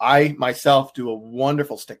know I myself do a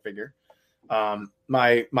wonderful stick figure.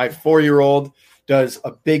 My 4-year-old does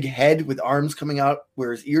a big head with arms coming out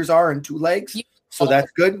where his ears are and 2 legs. So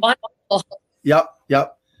that's good. Yep.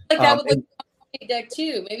 Like that would look like a deck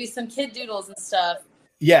too. Maybe some kid doodles and stuff.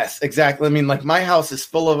 Yes, exactly. I mean, my house is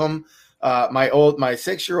full of them. My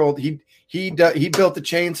 6-year-old, he built the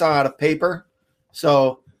chainsaw out of paper.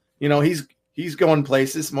 So, he's going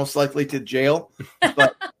places, most likely to jail,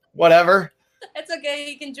 but whatever. It's okay.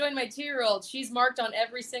 He can join my 2-year-old. She's marked on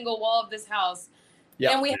every single wall of this house.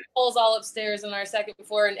 Yeah. And we have holes all upstairs on our second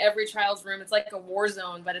floor in every child's room. It's like a war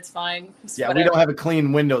zone, but it's fine. It's Yeah, whatever. we don't have a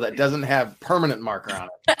clean window that doesn't have permanent marker on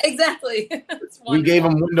it. Exactly. We gave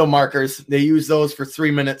them window markers. They used those for 3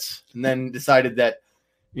 minutes and then decided that,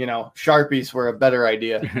 Sharpies were a better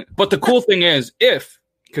idea. But the cool thing is,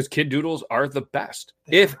 because kid doodles are the best.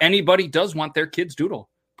 If anybody does want their kid's doodle,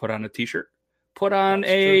 put on a t-shirt, put on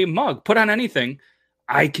a mug, put on anything,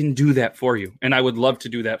 I can do that for you. And I would love to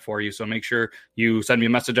do that for you. So make sure you send me a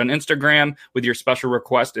message on Instagram with your special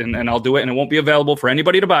request and I'll do it. And it won't be available for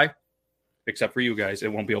anybody to buy except for you guys.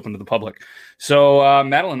 It won't be open to the public. So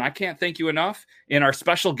Madeline, I can't thank you enough. And our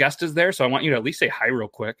special guest is there. So I want you to at least say hi real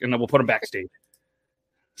quick and then we'll put him backstage.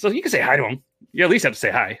 So you can say hi to him. You at least have to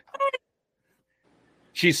say hi.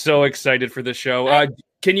 She's so excited for the show.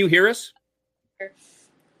 Can you hear us?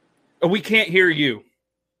 We can't hear you.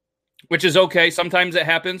 Which is okay. Sometimes it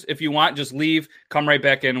happens. If you want, just leave, come right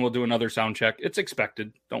back in, and we'll do another sound check. It's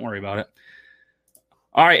expected. Don't worry about it.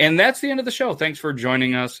 All right, and that's the end of the show. Thanks for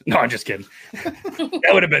joining us. No, I'm just kidding. That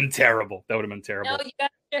would have been terrible. No, you got to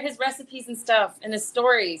share his recipes and stuff and his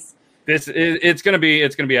stories. It's gonna be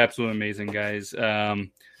absolutely amazing, guys.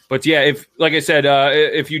 But yeah, if like I said,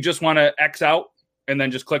 if you just want to X out and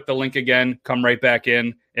then just click the link again, come right back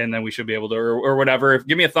in, and then we should be able to, or whatever.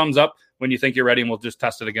 Give me a thumbs up when you think you're ready, and we'll just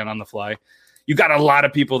test it again on the fly. You got a lot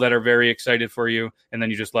of people that are very excited for you, and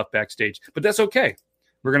then you just left backstage. But that's okay.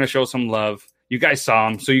 We're going to show some love. You guys saw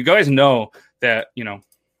him, so you guys know that,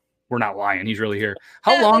 we're not lying. He's really here.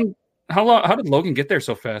 How did Logan get there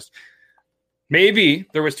so fast? Maybe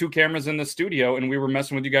there was 2 cameras in the studio, and we were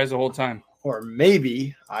messing with you guys the whole time. Or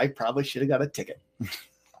maybe I probably should have got a ticket.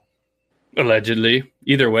 Allegedly.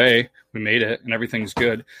 Either way, we made it, and everything's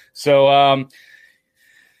good. So,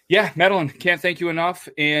 yeah, Madeline, can't thank you enough.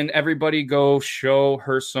 And everybody go show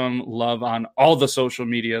her some love on all the social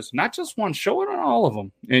medias. Not just one, show it on all of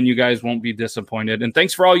them. And you guys won't be disappointed. And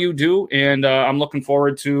thanks for all you do. And I'm looking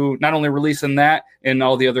forward to not only releasing that and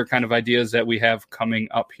all the other kind of ideas that we have coming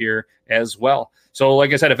up here as well. So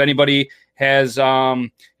like I said, if anybody has,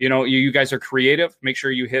 you guys are creative, make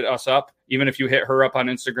sure you hit us up. Even if you hit her up on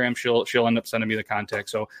Instagram, she'll end up sending me the contact.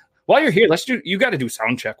 So while you're here, you got to do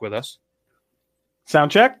sound check with us.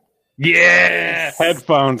 Sound check? Yes.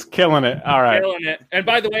 Headphones, killing it. All right. Killing it. And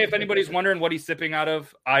by the way, if anybody's wondering what he's sipping out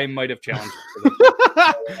of, I might have challenged him to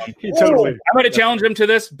this. I might have challenged him to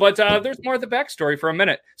this, but there's more of the backstory for a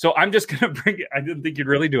minute. So I'm just going to bring it. I didn't think you'd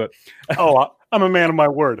really do it. Oh, I'm a man of my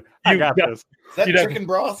word. I got this. Is that chicken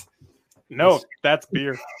broth? No, that's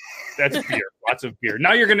beer. That's beer. Lots of beer.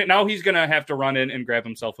 Now he's gonna have to run in and grab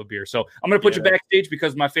himself a beer. So I'm gonna put you backstage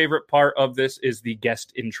because my favorite part of this is the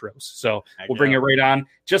guest intros. So we'll bring it right on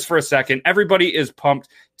just for a second. Everybody is pumped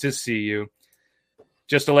to see you.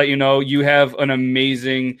 Just to let you know, you have an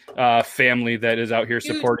amazing family that is out here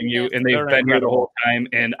supporting you, and they've been here the whole time.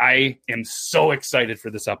 And I am so excited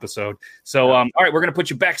for this episode. So, all right, we're gonna put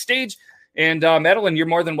you backstage. And Madeline, you're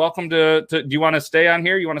more than welcome to. Do you want to stay on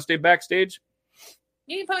here? You want to stay backstage?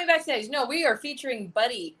 You can put me backstage. No, we are featuring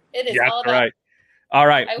Buddy. It is all about. Right. All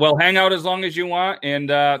right. Well, hang out as long as you want. And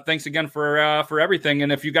thanks again for everything.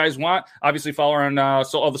 And if you guys want, obviously follow her on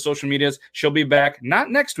all the social medias. She'll be back not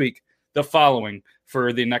next week, the following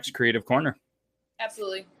for the next Creative Corner.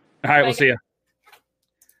 Absolutely. All right. We'll see you.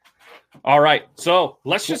 All right. So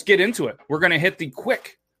let's just get into it. We're going to hit the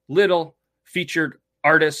quick little featured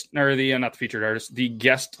artist, or the not the featured artist, the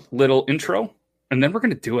guest little intro, and then we're going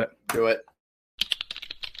to do it. Do it.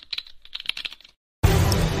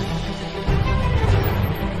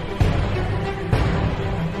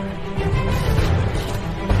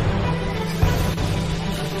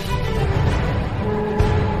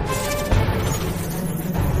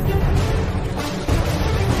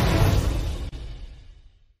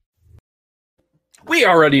 We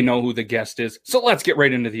already know who the guest is, so let's get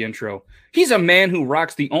right into the intro. He's a man who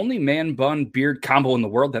rocks the only man-bun beard combo in the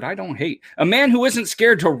world that I don't hate. A man who isn't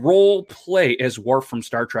scared to role play as Worf from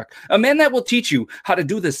Star Trek. A man that will teach you how to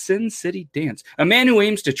do the Sin City dance. A man who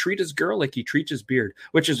aims to treat his girl like he treats his beard,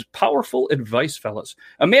 which is powerful advice, fellas.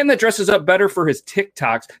 A man that dresses up better for his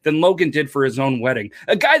TikToks than Logan did for his own wedding.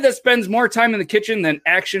 A guy that spends more time in the kitchen than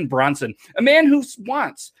Action Bronson. A man who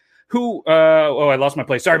wants... I lost my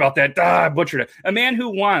place. Sorry about that. I butchered it. A man who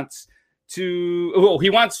wants to, he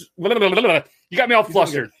wants, blah, blah, blah, blah. You got me all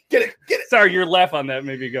flustered. Get it. Sorry, your laugh on that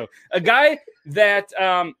made me go. A guy that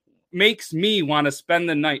makes me want to spend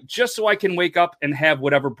the night just so I can wake up and have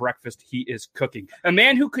whatever breakfast he is cooking. A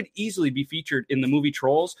man who could easily be featured in the movie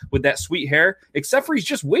Trolls with that sweet hair, except for he's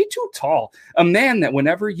just way too tall. A man that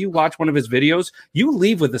whenever you watch one of his videos, you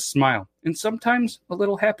leave with a smile and sometimes a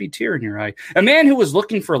little happy tear in your eye. A man who was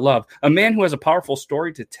looking for love. A man who has a powerful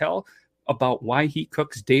story to tell about why he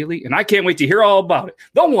cooks daily. And I can't wait to hear all about it.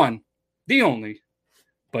 The one, the only,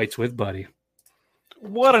 Bites with Buddy.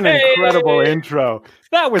 What an incredible intro.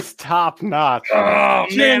 That was top notch. Oh,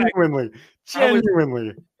 genuinely.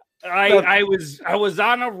 I was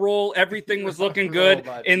on a roll. Everything was looking good.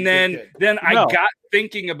 And then I got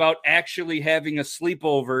thinking about actually having a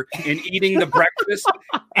sleepover and eating the breakfast.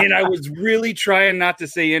 And I was really trying not to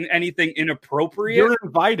say anything inappropriate. You're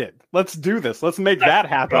invited. Let's do this. Let's make that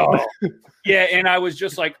happen. Yeah, and I was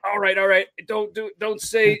just like, all right. Don't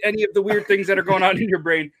say any of the weird things that are going on in your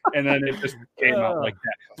brain. And then it just came out like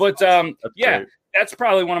that. But yeah. Great. That's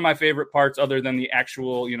probably one of my favorite parts, other than the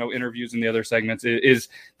actual, interviews and the other segments. Is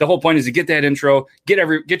the whole point is to get that intro,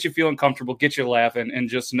 get you feeling comfortable, get you laughing, and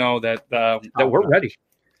just know that that we're ready.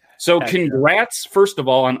 So, congrats, first of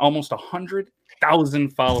all, on almost 100,000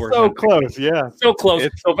 followers. So close, yeah, so close.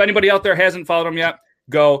 So, if anybody out there hasn't followed him yet,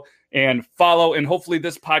 go and follow. And hopefully,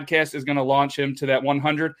 this podcast is going to launch him to that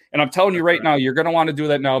 100. And I'm telling you right now, you're going to want to do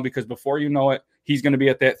that now, because before you know it, he's going to be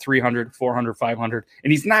at that 300, 400, 500,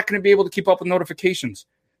 and he's not going to be able to keep up with notifications.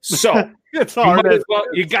 So it's hard.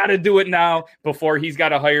 You got to do it now before he's got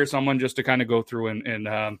to hire someone just to kind of go through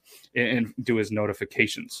and do his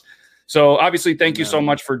notifications. So obviously, thank you so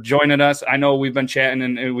much for joining us. I know we've been chatting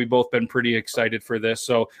and we've both been pretty excited for this.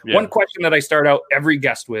 So one question that I start out every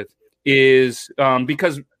guest with is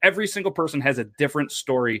because every single person has a different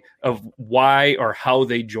story of why or how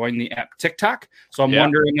they joined the app TikTok. So I'm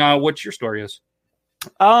wondering what your story is.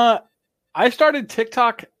 I started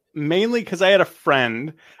TikTok mainly because I had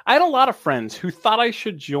a lot of friends who thought I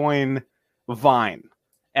should join Vine.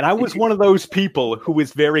 And I was one of those people who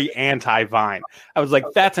was very anti-Vine. I was like,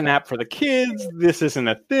 that's an app for the kids. This isn't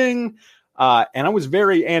a thing. And I was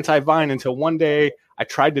very anti-Vine until one day I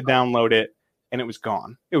tried to download it and it was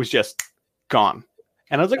gone. It was just gone.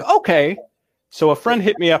 And I was like, okay. So a friend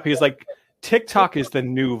hit me up. He's like, TikTok is the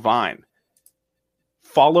new Vine.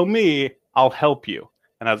 Follow me. I'll help you.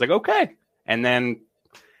 And I was like, okay. And then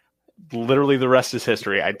literally the rest is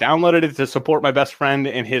history. I downloaded it to support my best friend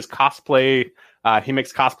in his cosplay. He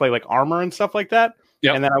makes cosplay like armor and stuff like that.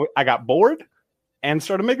 Yep. And then I got bored and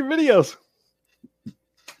started making videos.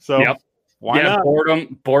 So why not?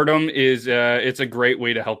 Boredom is it's a great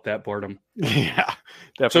way to help that boredom. Yeah,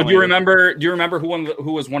 definitely. So do you remember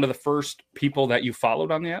who was one of the first people that you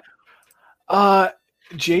followed on the app?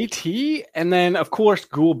 JT, and then of course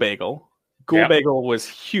Ghoul Bagel. Ghoul Bagel was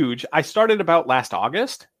huge. I started about last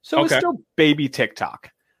August, so it's still baby TikTok.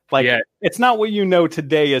 It's not what you know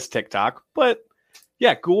today as TikTok, but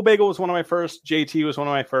yeah, Ghoul Bagel was one of my first. JT was one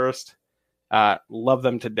of my first. Love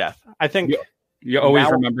them to death. I think you always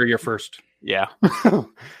remember your first. Yeah.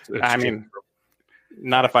 I mean,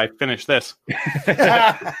 not if I finish this.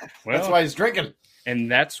 That's why he's drinking.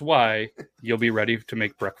 And that's why you'll be ready to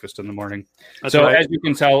make breakfast in the morning. That's so right. As you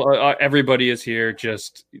can tell, everybody is here.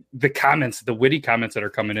 Just the witty comments that are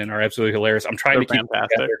coming in are absolutely hilarious. I'm trying to keep them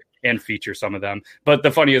together and feature some of them. But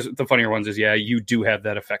the funnier ones is, you do have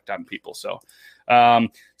that effect on people. So,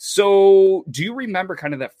 so do you remember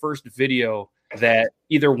kind of that first video that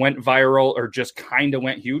either went viral or just kind of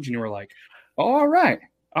went huge and you were like, oh, all right,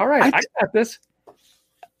 I got this?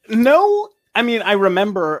 No, I mean, I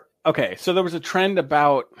remember. Okay, so there was a trend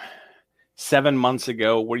about 7 months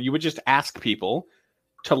ago where you would just ask people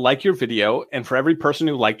to like your video, and for every person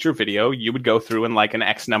who liked your video, you would go through and like an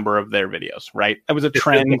X number of their videos, right? That was a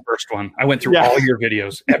trend. The first one. I went through all your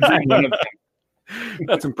videos, every one of them.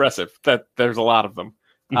 That's impressive. That there's a lot of them.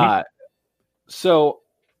 Mm-hmm. So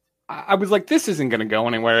I was like, this isn't going to go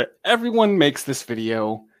anywhere. Everyone makes this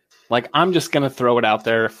video. Like, I'm just going to throw it out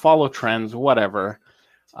there, follow trends, whatever.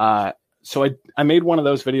 So I made one of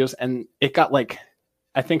those videos and it got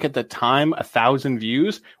I think at the time, 1,000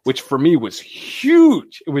 views, which for me was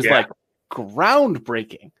huge. It was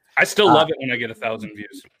groundbreaking. I still love it when I get 1,000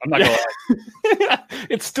 views. I'm not going to lie.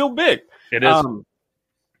 It's still big. It is.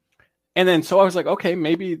 And then, so I was like, okay,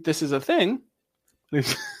 maybe this is a thing.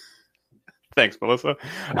 Thanks, Melissa.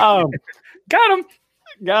 Got him.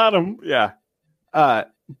 Yeah.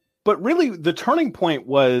 But really the turning point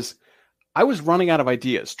was, I was running out of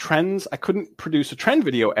ideas, trends. I couldn't produce a trend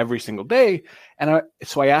video every single day. And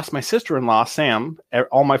so I asked my sister-in-law, Sam.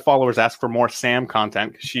 All my followers ask for more Sam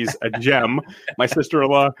content because she's a gem. My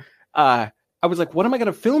sister-in-law. I was like, what am I going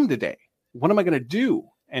to film today? What am I going to do?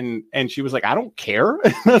 And she was like, I don't care.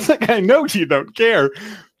 And I was like, I know you don't care,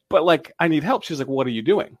 but like, I need help. She's like, what are you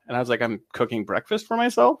doing? And I was like, I'm cooking breakfast for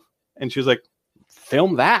myself. And she was like,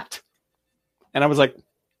 film that. And I was like,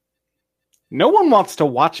 no one wants to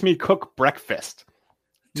watch me cook breakfast.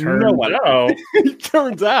 No one. It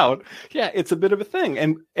turns out, yeah, it's a bit of a thing.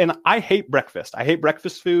 And I hate breakfast. I hate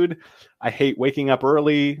breakfast food. I hate waking up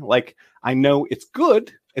early. Like, I know it's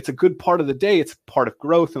good. It's a good part of the day. It's part of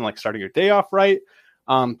growth and like starting your day off right.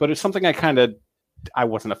 But it's something I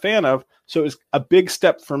wasn't a fan of. So it was a big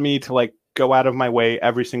step for me to like go out of my way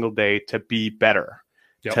every single day to be better,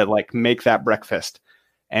 to like make that breakfast.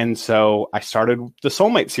 And so I started the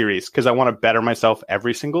Soulmate series because I want to better myself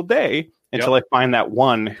every single day until I find that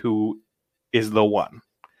one who is the one.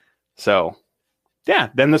 So, yeah,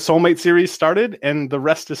 then the Soulmate series started and the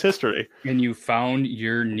rest is history. And you found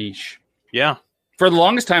your niche. Yeah. For the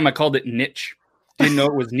longest time, I called it niche. Didn't know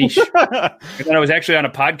it was niche. And then I was actually on a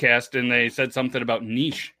podcast and they said something about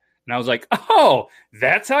niche. And I was like, oh,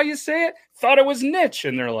 that's how you say it? Thought it was niche.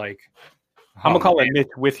 And they're like, I'm going to call it niche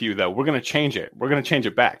with you, though. We're going to change it. We're going to change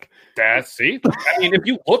it back. See? I mean, if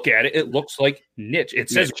you look at it, it looks like niche.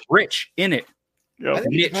 It says rich in it. Yep. I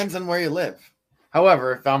think it depends on where you live.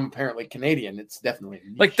 However, if I'm apparently Canadian, it's definitely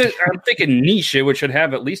niche. Like this, I'm thinking niche, it should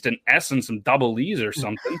have at least an S and some double E's or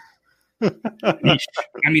something. Niche.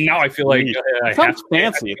 I mean, now I feel like it sounds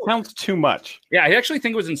fancy. It sounds too much. Yeah, I actually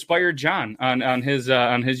think it was Inspired John on his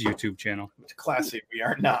YouTube channel. Classy, we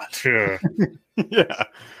are not. Yeah.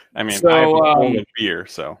 I mean, I have a beer,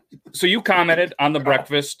 so you commented on the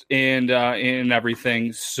breakfast and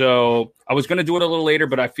everything. So I was going to do it a little later,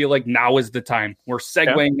 but I feel like now is the time. We're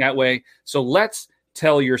segueing that way. So let's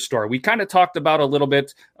tell your story. We kind of talked about a little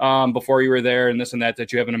bit before you were there and this and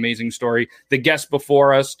that you have an amazing story. The guest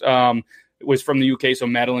before us was from the UK, so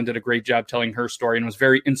Madeline did a great job telling her story and was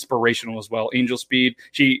very inspirational as well. Angel Speed,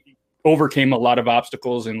 she overcame a lot of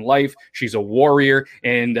obstacles in life. She's a warrior,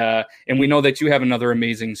 and we know that you have another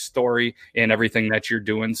amazing story and everything that you're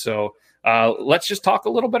doing. So let's just talk a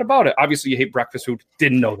little bit about it. Obviously, you hate breakfast food.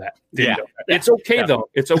 Didn't know that. Know that. It's okay, though.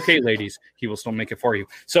 It's okay, ladies. He will still make it for you.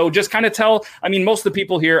 So just kind of tell. I mean, most of the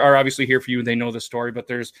people here are obviously here for you. They know the story, but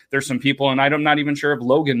there's some people, and I'm not even sure if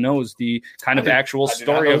Logan knows the kind of actual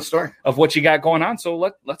story of what you got going on. So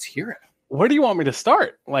let's hear it. Where do you want me to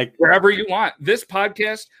start? Like wherever you want. This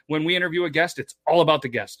podcast, when we interview a guest, it's all about the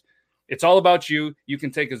guest. It's all about you. You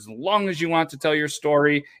can take as long as you want to tell your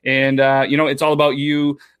story. And, it's all about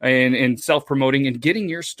you and self-promoting and getting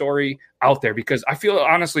your story out there. Because I feel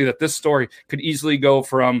honestly that this story could easily go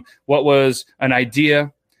from what was an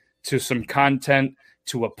idea to some content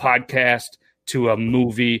to a podcast to a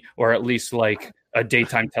movie, or at least like a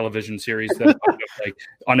daytime television series that like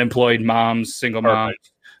unemployed moms, single moms.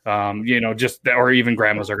 Or even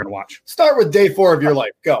grandmas are going to watch. Start with day 4 of your life.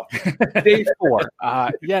 Go. Day 4.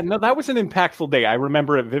 That was an impactful day. I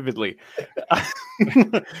remember it vividly.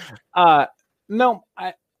 I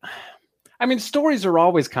mean, stories are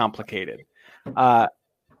always complicated.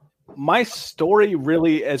 My story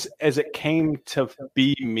really, as it came to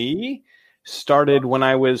be me, started when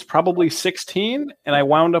I was probably 16 and I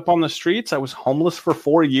wound up on the streets. I was homeless for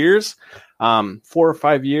 4 years, 4 or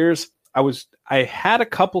 5 years. I had a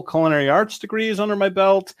couple culinary arts degrees under my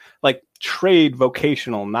belt, like trade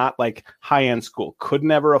vocational, not like high-end school. Could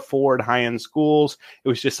never afford high-end schools. It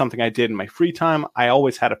was just something I did in my free time. I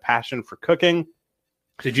always had a passion for cooking.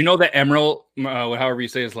 Did you know that Emerald, however you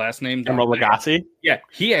say his last name? Emerald Lagasse? Yeah,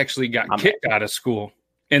 he actually got kicked out of school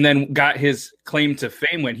and then got his claim to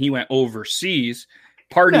fame when he went overseas,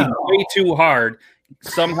 partied way too hard,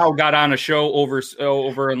 somehow got on a show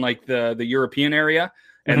over in like the European area.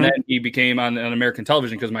 And then he became on American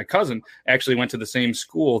television because my cousin actually went to the same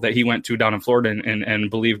school that he went to down in Florida and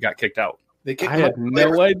believe got kicked out. I had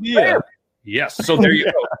no idea. Yes. So there you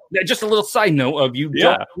go. Just a little side note of you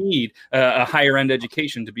don't need a higher end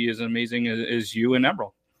education to be as amazing as you and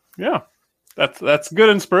Emerald. Yeah. That's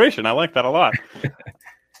good inspiration. I like that a lot.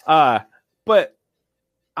 But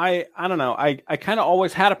I don't know. I kind of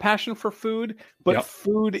always had a passion for food, but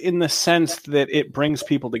food in the sense that it brings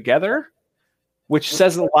people together, which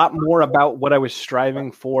says a lot more about what I was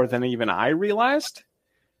striving for than even I realized.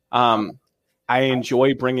 I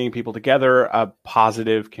enjoy bringing people together, a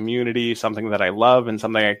positive community, something that I love and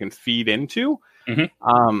something I can feed into.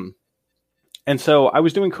 And so I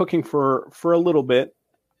was doing cooking for a little bit.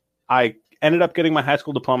 I ended up getting my high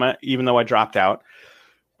school diploma, even though I dropped out.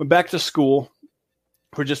 Went back to school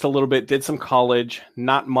for just a little bit, did some college,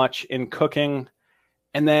 not much in cooking,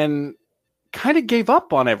 and then kind of gave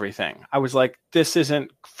up on everything. I was like,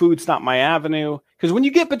 food's not my avenue. Because when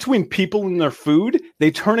you get between people and their food,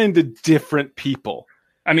 they turn into different people.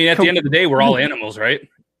 I mean, at the end of the day, we're all animals, right?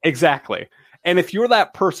 Exactly. And if you're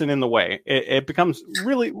that person in the way, it becomes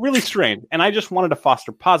really, really strange. And I just wanted to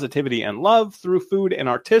foster positivity and love through food and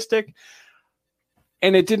artistic.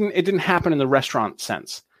 And it didn't happen in the restaurant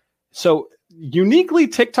sense. So uniquely,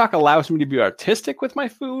 TikTok allows me to be artistic with my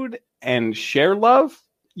food and share love,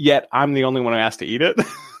 yet I'm the only one who has to eat it.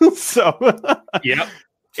 So yeah,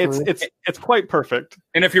 it's quite perfect.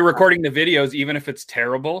 And if you're recording the videos, even if it's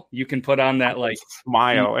terrible, you can put on that like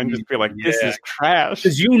smile and just be like, this is trash.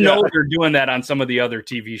 Because they're doing that on some of the other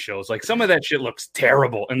TV shows. Like some of that shit looks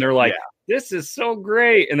terrible. And they're like, this is so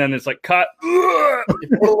great. And then it's like cut. You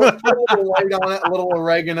put a little white on it, a little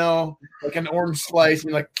oregano, like an orange slice.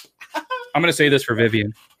 And you're like, I'm going to say this for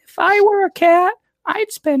Vivian. If I were a cat,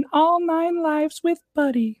 I'd spend all 9 lives with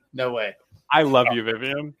Buddy. No way. I love you,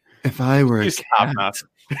 Vivian. If I were a cat.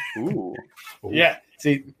 Ooh. Yeah.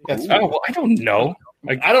 See, that's well, I don't know.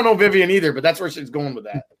 I don't know Vivian either, but that's where she's going with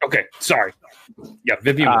that. Okay, sorry. Yeah,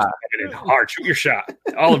 Vivian was in hard. Shoot your shot.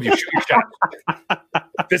 All of you, shoot your shot.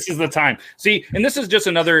 This is the time. See, and this is just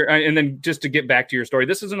another, and then just to get back to your story,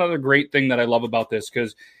 this is another great thing that I love about this,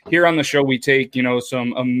 because here on the show, we take,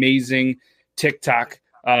 some amazing TikTok,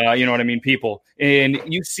 people, and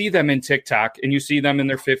you see them in TikTok, and you see them in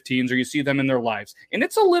their 15s, or you see them in their lives. And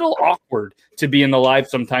it's a little awkward to be in the live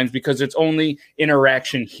sometimes because it's only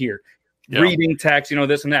interaction here. Reading text,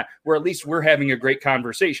 this and that, where at least we're having a great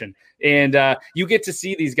conversation. And you get to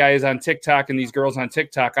see these guys on TikTok and these girls on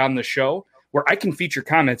TikTok on the show where I can feature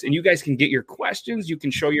comments and you guys can get your questions. You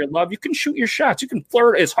can show your love. You can shoot your shots. You can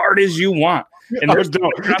flirt as hard as you want. And there's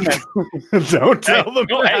don't tell them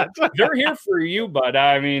that. They're here for you, bud.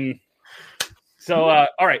 I mean, so, all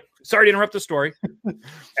right. Sorry to interrupt the story.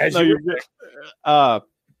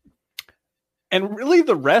 And really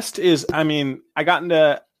the rest is,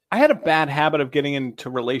 I had a bad habit of getting into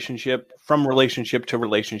relationship to relationship. You're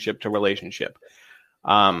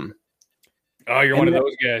one of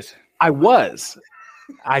those guys.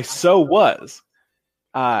 I so was.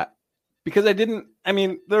 Because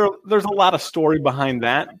there's a lot of story behind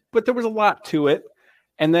that, but there was a lot to it.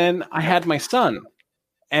 And then I had my son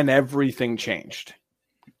and everything changed.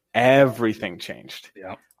 Everything changed.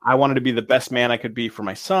 Yeah. I wanted to be the best man I could be for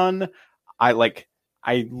my son. I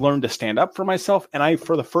learned to stand up for myself. And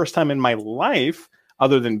for the first time in my life,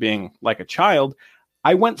 other than being like a child,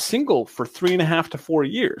 I went single for 3.5 to 4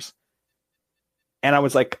 years. And I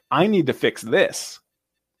was like, I need to fix this.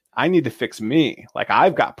 I need to fix me. Like,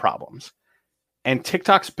 I've got problems. And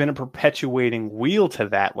TikTok's been a perpetuating wheel to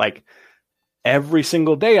that. Like, every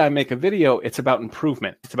single day I make a video, it's about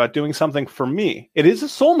improvement. It's about doing something for me. It is a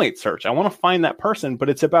soulmate search. I want to find that person, but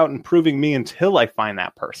it's about improving me until I find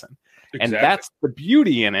that person. Exactly. And that's the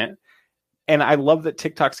beauty in it. And I love that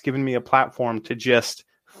TikTok's given me a platform to just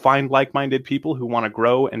find like-minded people who want to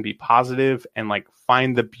grow and be positive and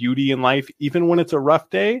find the beauty in life, even when it's a rough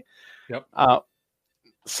day. Yep.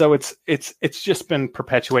 So it's just been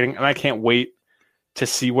perpetuating, and I can't wait to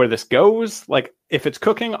see where this goes. Like, if it's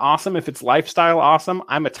cooking, awesome. If it's lifestyle, awesome.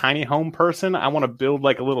 I'm a tiny home person. I want to build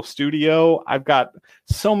a little studio. I've got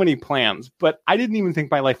so many plans, but I didn't even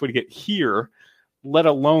think my life would get here, let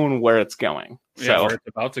alone where it's going. So where it's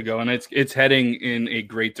about to go. And it's heading in a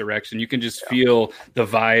great direction. You can just feel the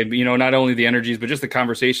vibe, not only the energies, but just the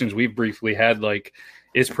conversations we've briefly had,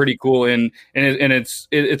 it's pretty cool. And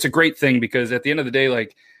it's a great thing because at the end of the day,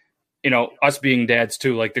 us being dads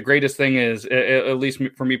too, the greatest thing is, at least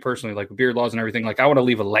for me personally, with beard laws and everything, I want to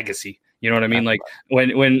leave a legacy. You know what I mean?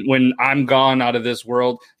 When I'm gone out of this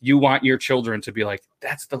world, you want your children to be like,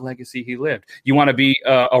 that's the legacy he lived. You want to be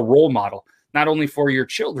a role model, not only for your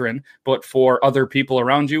children, but for other people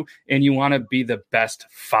around you. And you want to be the best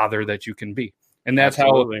father that you can be. And that's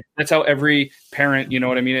how every parent, you know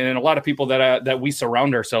what I mean? And a lot of people that we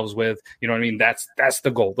surround ourselves with, you know what I mean? That's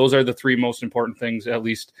the goal. Those are the 3 most important things, at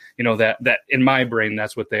least, that in my brain,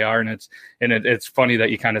 that's what they are. And it's funny that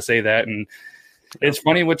you kind of say that. And it's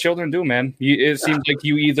funny what children do, man. It seems like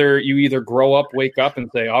you either grow up, wake up and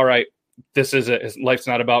say, all right, this is it. Life's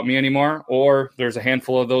not about me anymore. Or there's a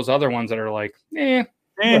handful of those other ones that are like,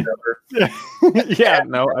 whatever. Yeah,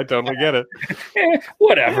 no, I totally get it.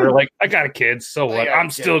 Whatever. I got a kid, so what?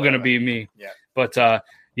 I'm still going to be me. Yeah. But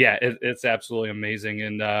it's absolutely amazing.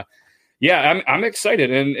 And I'm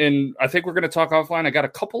excited. And I think we're going to talk offline. I got a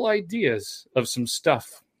couple ideas of some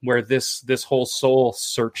stuff where this whole soul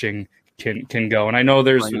searching can go. And I know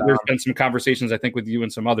there's been some conversations, I think, with you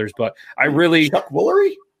and some others, but I really Chuck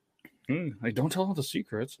Woolery? I don't tell all the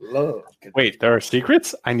secrets. Wait, there are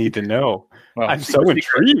secrets? I need to know. Well, I'm so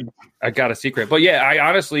intrigued. I got a secret. But yeah, I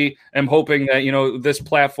honestly am hoping that, this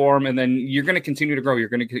platform, and then you're going to continue to grow. You're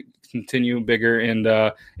going to continue bigger. And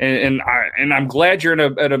I'm glad you're in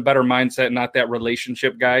a better mindset, not that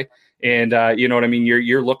relationship guy. And you know what I mean?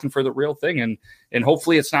 You're looking for the real thing. And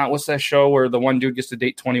hopefully it's not, what's that show where the one dude gets to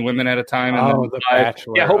date 20 women at a time? And The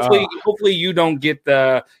Bachelor. Yeah, hopefully you don't get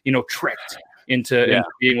tricked into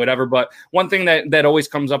being whatever. But one thing that always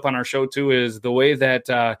comes up on our show too is the way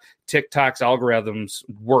that TikTok's algorithms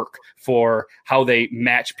work for how they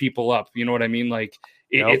match people up. You know what I mean? Like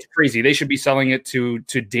it's crazy. They should be selling it to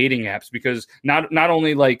dating apps, because not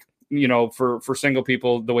only like, for single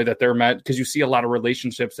people, the way that they're met, because you see a lot of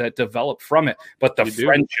relationships that develop from it, but the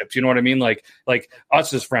friendships, you know what I mean? Like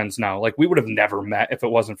us as friends now, like we would have never met if it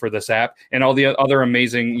wasn't for this app, and all the other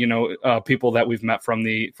amazing, people that we've met from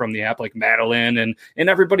the app, like Madeline and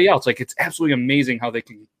everybody else. Like it's absolutely amazing how they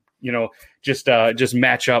can, just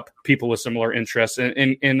match up people with similar interests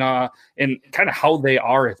and kind of how they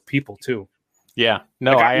are as people too. Yeah,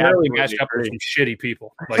 no, I really matched up with some shitty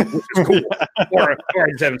people, like, which is cool. or I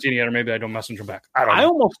just haven't seen it yet, or maybe I don't message them back. I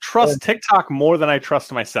almost trust TikTok more than I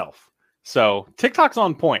trust myself. So TikTok's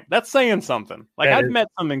on point. That's saying something. Like I've met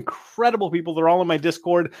some incredible people. They're all in my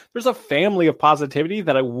Discord. There's a family of positivity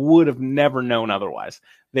that I would have never known otherwise.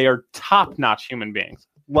 They are top-notch human beings.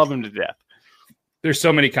 Love them to death. There's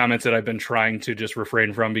so many comments that I've been trying to just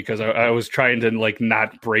refrain from, because I was trying to like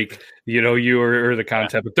not break, you or the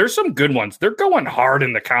content. But there's some good ones. They're going hard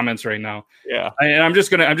in the comments right now. Yeah, and I'm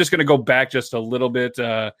just gonna go back just a little bit.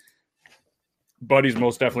 Buddy's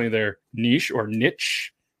most definitely their niche.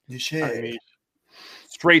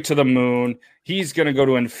 Straight to the moon. He's gonna go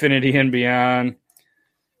to infinity and beyond.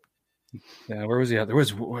 Yeah, where was he at? There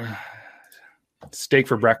was steak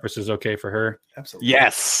for breakfast is okay for her. Absolutely.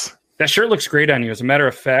 Yes. That shirt looks great on you. As a matter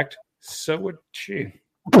of fact, so would she.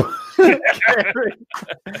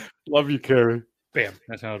 Love you, Carrie. Bam.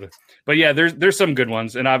 That's how it is. But yeah, there's some good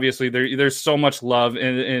ones, and obviously there's so much love,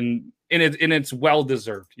 and it's well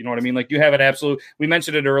deserved. You know what I mean? Like you have it absolute. We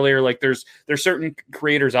mentioned it earlier. Like there's certain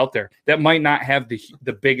creators out there that might not have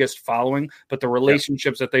the biggest following, but the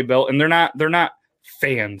relationships that they built, and they're not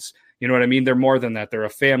fans. You know what I mean? They're more than that. They're a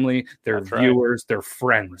family. They're viewers. They're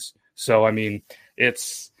friends. So I mean,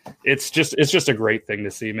 it's just a great thing to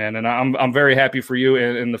see, man. And I'm very happy for you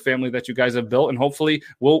and the family that you guys have built. And hopefully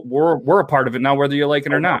we're a part of it now, whether you like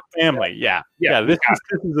it or not. Family. Yeah. This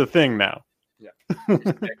is a thing now. Yeah.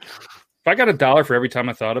 If I got $1 for every time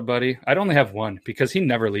I thought of Buddy, I'd only have one, because he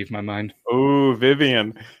never leaves my mind. Oh,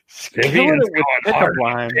 Vivian's going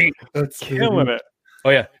hard. That's killing it. Oh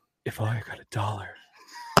yeah. If I got $1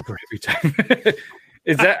 for every time.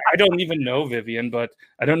 Is that, I don't even know Vivian, but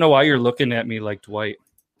I don't know why you're looking at me like Dwight.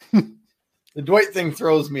 The Dwight thing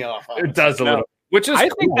throws me off. It does a little, which is I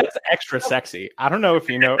cool. think that's extra sexy. I don't know if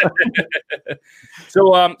you know.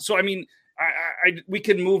 So I mean, we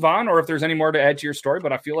can move on, or if there's any more to add to your story,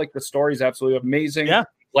 but I feel like the story is absolutely amazing. Yeah.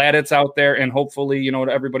 Glad it's out there, and hopefully, to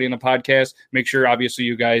everybody in the podcast, make sure obviously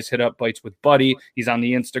you guys hit up Bites with Buddy. He's on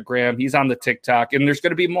the Instagram, he's on the TikTok, and there's going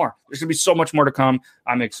to be more. There's going to be so much more to come.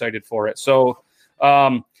 I'm excited for it. So,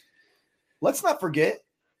 let's not forget,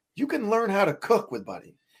 you can learn how to cook with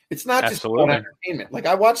Buddy. It's not just about entertainment. Like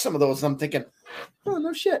I watch some of those, and I'm thinking, oh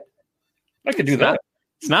no shit, I could do that.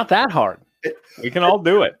 It's not that hard. We can all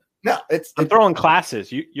do it. No, I'm throwing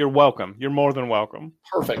classes. You're welcome. You're more than welcome.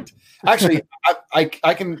 Perfect. Actually, I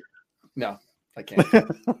can. No, I can't.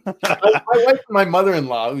 My wife and my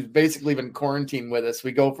mother-in-law, who's basically been quarantined with us,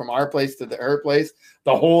 we go from our place to her place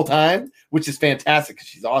the whole time, which is fantastic because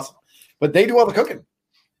she's awesome. But they do all the cooking.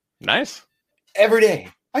 Nice. Every day.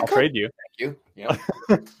 I'll trade you. Thank you. Yeah.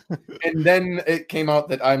 And then it came out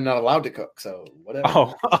that I'm not allowed to cook. So whatever.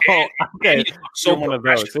 Oh okay. So one of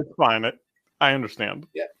those. It's fine. I understand.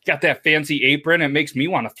 Yeah. Got that fancy apron. It makes me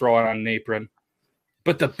want to throw it on an apron.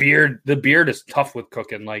 But the beard is tough with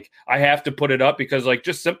cooking. Like I have to put it up because like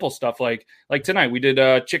just simple stuff like tonight we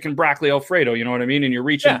did chicken broccoli Alfredo, you know what I mean? And you're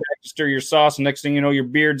reaching back to stir your sauce, and next thing you know, your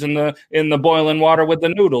beard's in the boiling water with the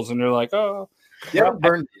noodles, and they're like, oh. You haven't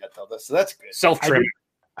burned it yet though, so that's good. Self-trim.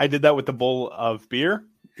 I did that with the bowl of beer.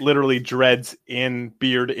 Literally dreads in,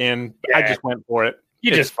 beard in. Yeah. I just went for it. You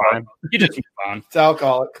just fine. It's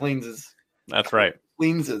alcohol. It cleanses. That's right.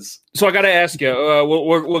 Cleanses. So I got to ask you.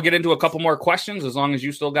 We'll get into a couple more questions as long as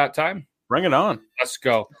you still got time. Bring it on. Let's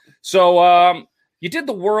go. So you did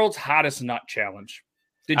the world's hottest nut challenge.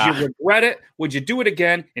 Did you regret it? Would you do it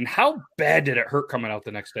again? And how bad did it hurt coming out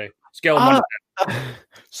the next day? Scale of 1 to 10.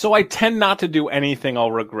 So I tend not to do anything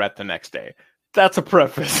I'll regret the next day. That's a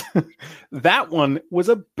preface. That one was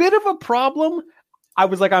a bit of a problem. I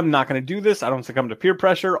was like, I'm not going to do this. I don't succumb to peer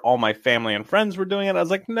pressure. All my family and friends were doing it. I was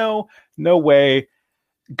like, no way.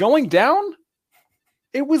 Going down,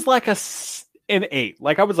 it was like an 8.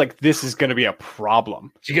 Like, I was like, this is going to be a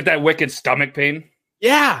problem. Did you get that wicked stomach pain?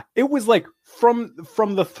 Yeah. It was like from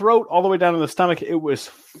the throat all the way down to the stomach. It was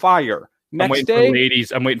fire. Next day,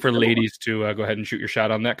 I'm waiting for ladies to go ahead and shoot your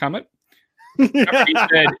shot on that comment. He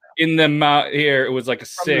said in the mouth here, it was like a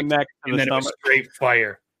 6, and then it was straight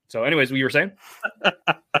fire. So anyways, what you were saying?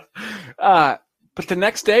 But the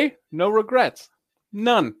next day, no regrets.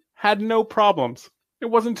 None. Had no problems. It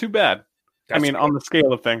wasn't too bad. On the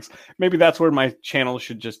scale of things. Maybe that's where my channel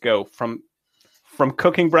should just go, from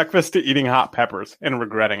cooking breakfast to eating hot peppers and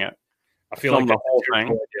regretting it. I feel like the whole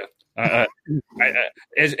thing.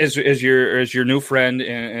 As your new friend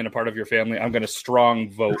and a part of your family, I'm going to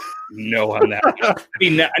strong vote no on that. I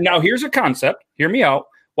mean, now here's a concept. Hear me out.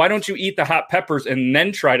 Why don't you eat the hot peppers and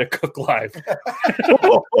then try to cook live?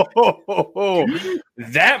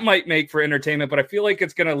 That might make for entertainment, but I feel like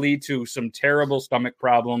it's going to lead to some terrible stomach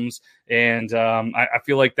problems. And I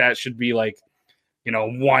feel like that should be like,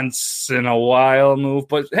 once in a while move.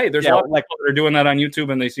 But hey, there's a lot of people that are doing that on YouTube,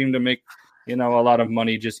 and they seem to make a lot of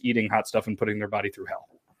money just eating hot stuff and putting their body through hell.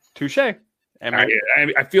 Touche.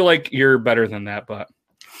 I feel like you're better than that, but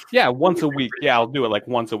yeah, once a week. Yeah, I'll do it like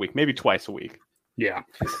once a week, maybe twice a week. Yeah.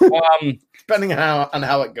 Depending on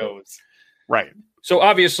how it goes. Right. So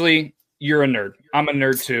obviously you're a nerd. I'm a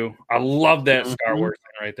nerd too. I love that Star Wars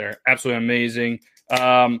thing right there. Absolutely amazing.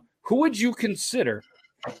 Who would you consider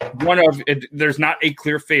there's not a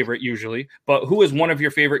clear favorite usually, but who is one of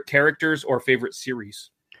your favorite characters or favorite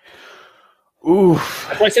series? Oof.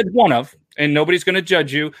 That's why I said one of, and nobody's going to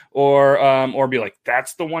judge you or be like,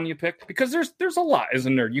 that's the one you picked, because there's a lot as a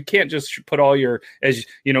nerd. You can't just put all your, as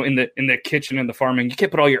in the kitchen and the farming, you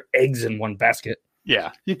can't put all your eggs in one basket.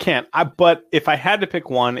 Yeah, you can't. But if I had to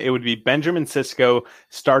pick one, it would be Benjamin Sisko,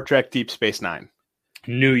 Star Trek Deep Space Nine.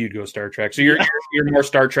 Knew you'd go Star Trek. So you're more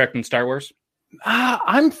Star Trek than Star Wars?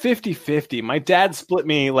 I'm 50-50. My dad split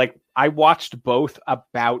me, like, I watched both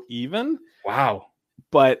about even. Wow.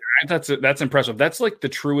 But that's impressive. That's like the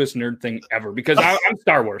truest nerd thing ever, because I'm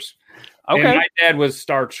Star Wars. Okay. And my dad was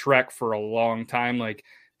Star Trek for a long time. Like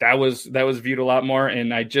that was viewed a lot more.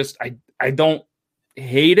 And I don't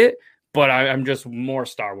hate it, but I'm just more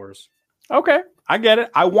Star Wars. Okay. I get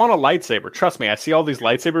it. I want a lightsaber. Trust me. I see all these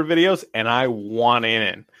lightsaber videos and I want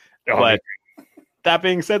in. But that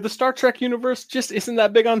being said, the Star Trek universe just isn't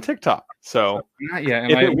that big on TikTok. So not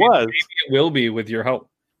yet. If it was, maybe it will be with your help.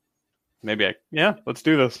 Maybe let's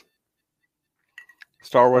do this.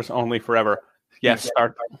 Star Wars only forever. Yes,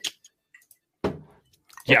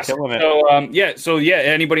 Yes. So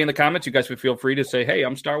anybody in the comments, you guys would feel free to say, hey,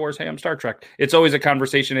 I'm Star Wars. Hey, I'm Star Trek. It's always a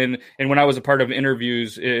conversation. And when I was a part of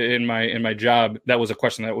interviews in my job, that was a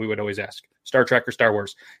question that we would always ask: Star Trek or Star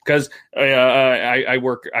Wars? Because I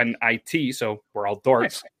work on IT, so we're all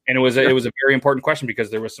dorks. And it was a very important question,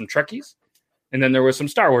 because there was some Trekkies and then there was some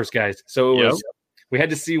Star Wars guys. So it was, we had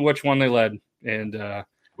to see which one they led. And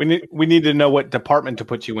we need to know what department to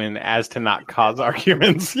put you in as to not cause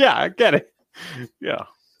arguments. Yeah, I get it. Yeah.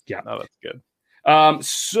 No, that's good.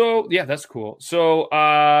 So yeah, that's cool. So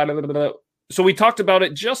so we talked about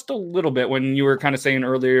it just a little bit when you were kind of saying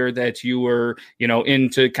earlier that you were,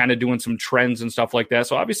 into kind of doing some trends and stuff like that.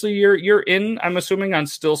 So obviously you're in, I'm assuming, on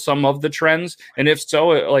still some of the trends. And if so,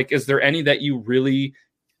 like, is there any that you really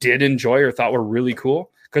did enjoy or thought were really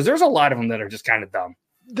cool? Because there's a lot of them that are just kind of dumb.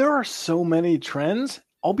 There are so many trends.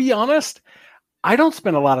 I'll be honest. I don't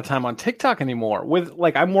spend a lot of time on TikTok anymore.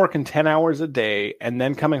 I'm working 10 hours a day and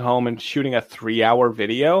then coming home and shooting a 3-hour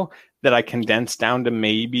video that I condense down to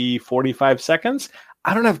maybe 45 seconds.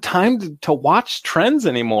 I don't have time to watch trends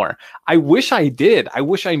anymore. I wish I did. I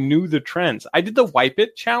wish I knew the trends. I did the Wipe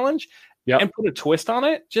It challenge and put a twist on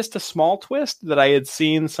it, just a small twist that I had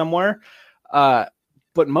seen somewhere.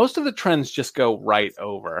 But most of the trends just go right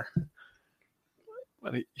over.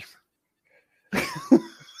 That's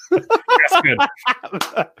good.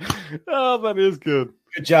 Oh, that is good.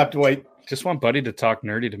 Good job, Dwight. Just want Buddy to talk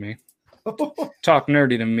nerdy to me. Talk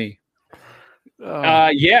nerdy to me.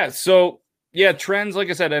 So trends, like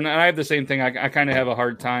I said, and I have the same thing. I kind of have a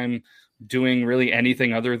hard time doing really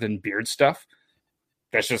anything other than beard stuff.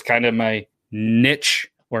 That's just kind of my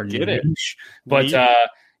niche or niche. But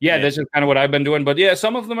that's just kind of what I've been doing. But yeah,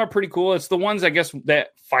 some of them are pretty cool. It's the ones, I guess, that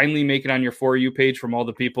finally make it on your For You page from all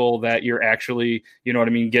the people that you're actually,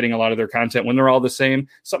 getting a lot of their content when they're all the same.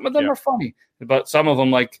 Some of them are funny, but some of them,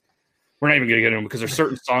 like, we're not even going to get into them because there's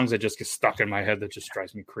certain songs that just get stuck in my head that just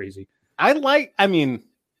drives me crazy.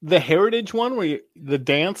 the heritage one where the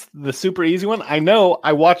dance, the super easy one. I know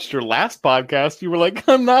I watched your last podcast. You were like,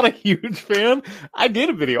 I'm not a huge fan. I did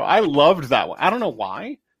a video. I loved that one. I don't know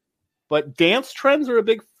why, but dance trends are a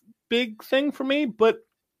big thing for me, but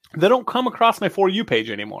they don't come across my For You page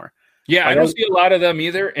anymore. Yeah, I don't see a lot of them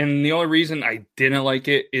either. And the only reason I didn't like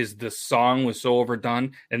it is the song was so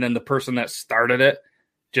overdone. And then the person that started it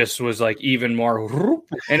just was like even more.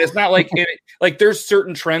 And it's not like, like there's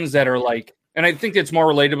certain trends that are like, and I think it's more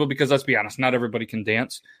relatable because let's be honest, not everybody can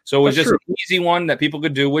dance. So it was just an easy one that people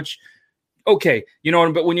could do, which, okay, you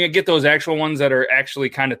know, but when you get those actual ones that are actually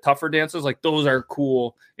kind of tougher dances, like those are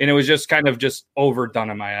cool. And it was just kind of just overdone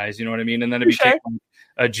in my eyes. You know what I mean? And then it became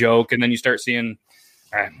a joke. And then you start seeing,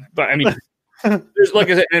 but I mean, there's like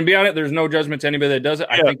I said, and beyond it, there's no judgment to anybody that does it.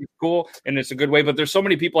 I think it's cool and it's a good way, but there's so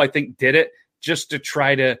many people I think did it just to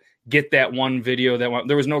try to get that one video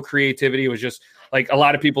there was no creativity. It was just like a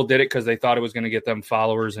lot of people did it because they thought it was going to get them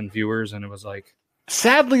followers and viewers. And it was like,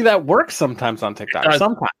 sadly, that works sometimes on TikTok.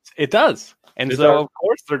 Sometimes it does. And so, of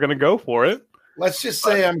course, they're going to go for it. Let's just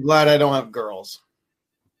say I'm glad I don't have girls.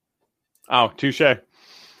 Oh, touche. I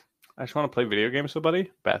just want to play video games with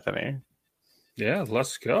buddy Bethany. Yeah,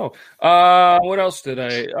 let's go. What else did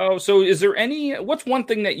I? Oh, so is there what's one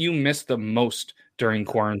thing that you missed the most during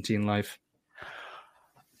quarantine life?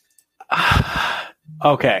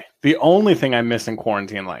 Okay. The only thing I miss in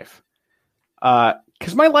quarantine life,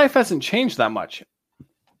 because my life hasn't changed that much.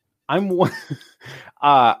 I'm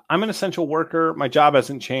an essential worker. My job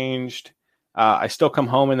hasn't changed. I still come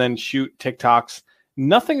home and then shoot TikToks.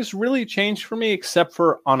 Nothing's really changed for me except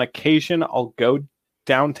for on occasion I'll go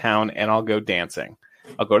downtown and I'll go dancing.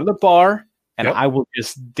 I'll go to the bar and I will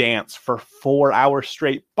just dance for 4 hours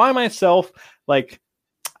straight by myself. Like,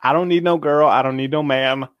 I don't need no girl. I don't need no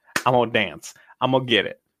man. I'm going to dance. I'm going to get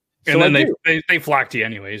it. And so then they flock to you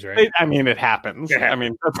anyways, right? I mean, it happens. Yeah. I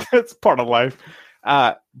mean, that's part of life.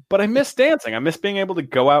 But I miss dancing. I miss being able to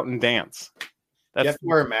go out and dance. You have to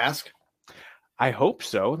wear a mask? I hope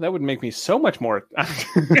so. That would make me so much more.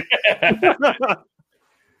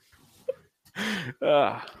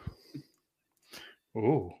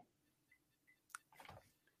 Ooh.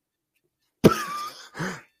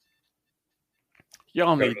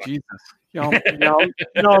 Y'all need Jesus. Y'all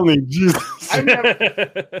need Jesus.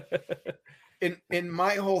 In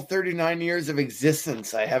my whole 39 years of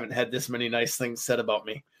existence, I haven't had this many nice things said about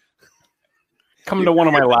me. Come to one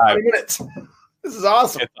of my lives. This is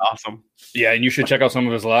awesome. It's awesome. Yeah, and you should check out some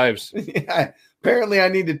of his lives. Yeah, apparently, I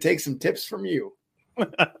need to take some tips from you.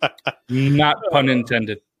 Not pun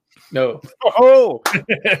intended. No. Oh,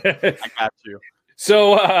 I got you.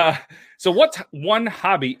 So what's one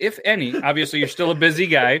hobby, if any? Obviously, you're still a busy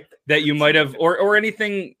guy that you might have, or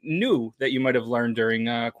anything new that you might have learned during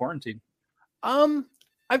quarantine.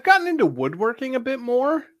 I've gotten into woodworking a bit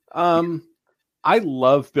more. I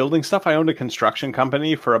love building stuff. I owned a construction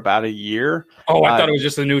company for about a year. Oh, I thought it was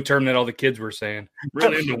just a new term that all the kids were saying.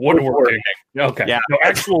 Really into woodworking. Okay. Yeah. No,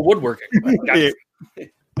 actual woodworking.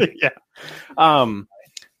 Yeah.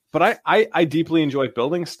 But I deeply enjoy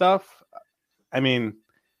building stuff. I mean,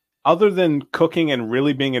 other than cooking and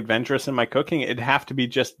really being adventurous in my cooking, it'd have to be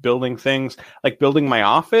just building things like building my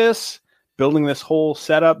office, building this whole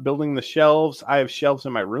setup, building the shelves. I have shelves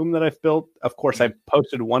in my room that I've built. Of course, I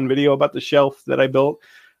posted one video about the shelf that I built.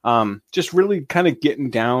 Just really kind of getting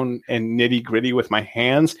down and nitty gritty with my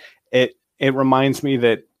hands. It reminds me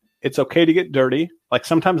that it's okay to get dirty. Like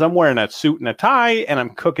sometimes I'm wearing a suit and a tie and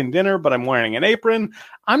I'm cooking dinner, but I'm wearing an apron.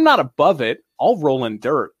 I'm not above it. I'll roll in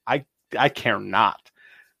dirt. I care not.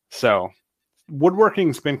 So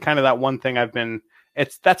woodworking's been kind of that one thing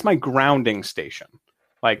that's my grounding station.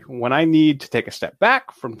 Like when I need to take a step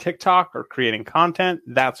back from TikTok or creating content,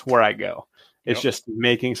 that's where I go. It's just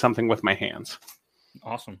making something with my hands.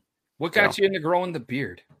 Awesome. What got you into growing the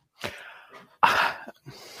beard?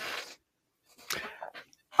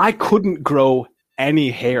 I couldn't grow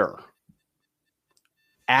any hair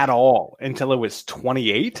at all until I was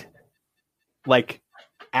 28. Like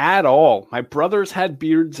at all. My brothers had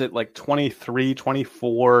beards at like 23,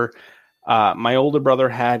 24. My older brother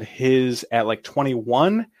had his at like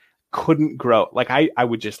 21, couldn't grow. Like I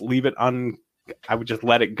would just leave it I would just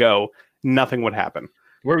let it go. Nothing would happen.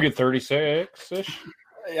 Where we get 36-ish?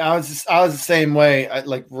 I was the same way.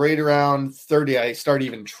 Like right around 30, I started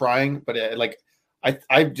even trying, but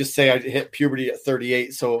I just say I hit puberty at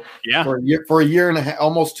 38. So for a year and a half,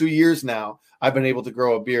 almost 2 years now, I've been able to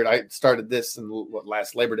grow a beard. I started this in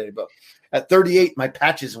last Labor Day, but at 38, my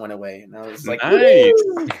patches went away, and I was like, nice.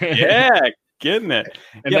 Yeah, getting it.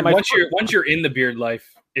 And then once you're in the beard life,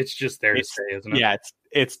 it's just there to stay, isn't it? Yeah,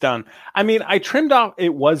 it's done. I mean, I trimmed off.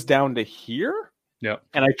 It was down to here, Yep.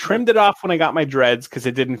 And I trimmed it off when I got my dreads because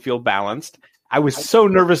it didn't feel balanced. I was so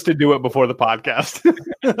nervous to do it before the podcast.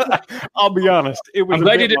 I'll be honest. It was. I'm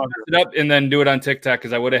glad you didn't mess it up and then do it on TikTok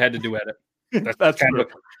because I would have had to do edit.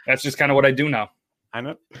 That's just kind of what I do now. I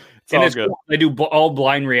know. It's good. Cool. I do all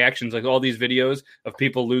blind reactions, like all these videos of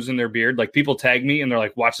people losing their beard. Like people tag me and they're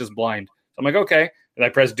like, "Watch this blind." So I'm like, "Okay," and I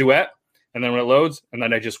press duet, and then when it loads, and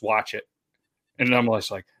then I just watch it, and I'm just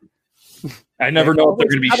like, I never know if they're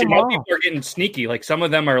going to be. People are getting sneaky. Like some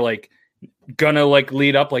of them are like gonna like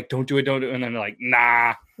lead up, like don't do it, and then they're like,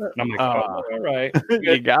 nah. And I'm like, all right,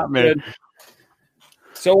 you got me. Good.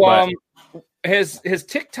 So, has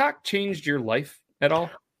TikTok changed your life at all?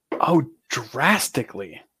 Oh,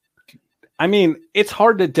 drastically. I mean, it's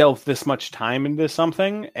hard to delve this much time into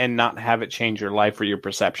something and not have it change your life or your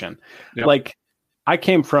perception. Yep. Like, I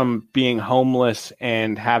came from being homeless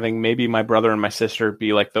and having maybe my brother and my sister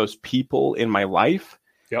be like those people in my life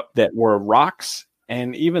that were rocks.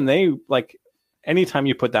 And even they, like, anytime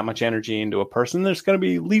you put that much energy into a person, there's going to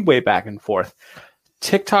be leeway back and forth.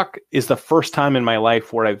 TikTok is the first time in my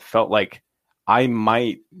life where I've felt like I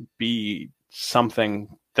might be something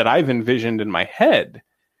that I've envisioned in my head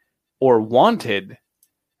or wanted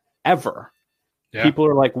ever. Yeah. People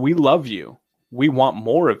are like, we love you. We want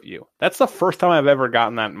more of you. That's the first time I've ever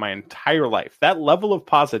gotten that in my entire life. That level of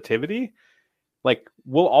positivity, like,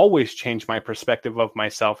 will always change my perspective of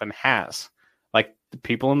myself and has. Like, the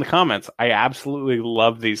people in the comments, I absolutely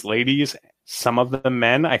love these ladies. Some of them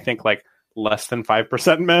men, I think like less than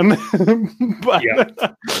 5% men.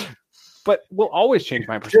 But will always change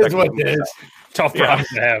my perspective. Here's what it is. Tough problem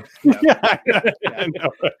to have. I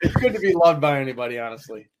know. It's good to be loved by anybody,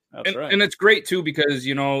 honestly. That's right. And it's great too because,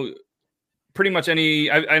 you know, pretty much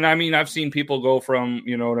I've seen people go from,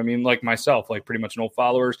 you know what I mean, like myself, like pretty much no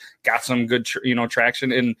followers, got some good,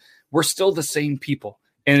 traction, and we're still the same people.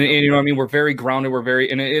 And you know what I mean? We're very grounded. We're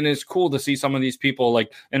very, and it's cool to see some of these people,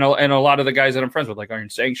 like, and a lot of the guys that I'm friends with, like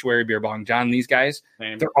Iron Sanctuary, Beer Bong John, these guys,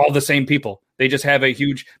 they're all the same people. They just have a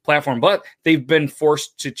huge platform, but they've been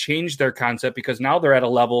forced to change their concept because now they're at a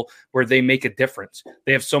level where they make a difference.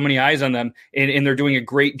 They have so many eyes on them, and they're doing a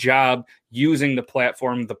great job using the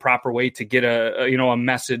platform the proper way to get a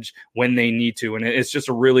message when they need to. And it's just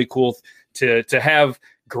a really cool to have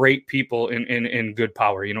great people in good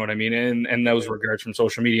power, you know what I mean? In those regards from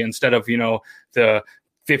social media, instead of, you know, the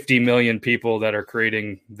 50 million people that are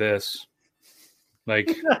creating this.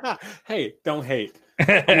 Like, hey, don't hate.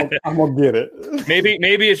 I'm gonna get it.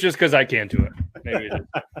 Maybe it's just because I can't do it. Maybe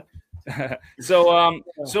it is.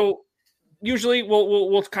 So usually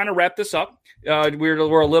we'll kind of wrap this up. We're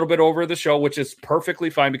a little bit over the show, which is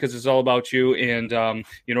perfectly fine because it's all about you. And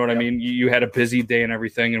you know what I mean? You had a busy day and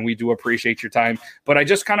everything, and we do appreciate your time. But I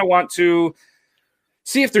just kind of want to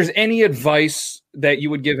see if there's any advice that you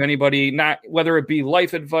would give anybody, not whether it be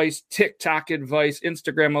life advice, TikTok advice,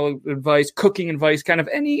 Instagram advice, cooking advice, kind of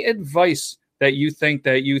any advice that you think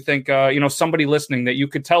somebody listening that you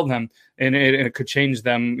could tell them and it could change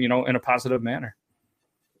them, you know, in a positive manner.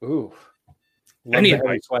 Ooh. Love the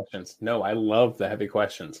heavy questions. No, I love the heavy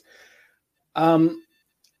questions. I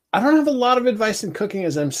don't have a lot of advice in cooking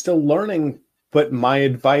as I'm still learning, but my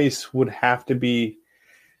advice would have to be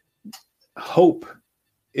hope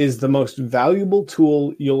is the most valuable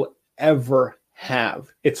tool you'll ever have.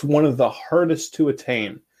 It's one of the hardest to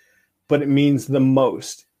attain, but it means the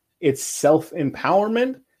most. It's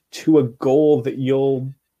self-empowerment to a goal that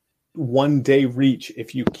you'll one day reach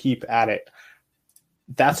if you keep at it.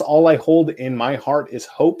 That's all I hold in my heart is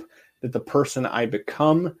hope that the person I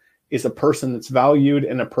become is a person that's valued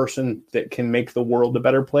and a person that can make the world a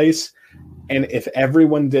better place. And if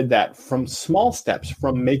everyone did that from small steps,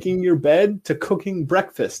 from making your bed to cooking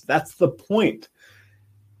breakfast, that's the point.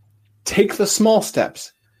 Take the small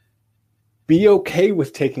steps. Be okay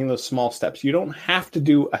with taking those small steps. You don't have to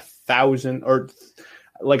do 1,000 or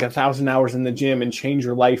like 1,000 hours in the gym and change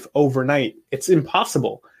your life overnight. It's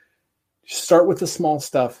impossible. Start with the small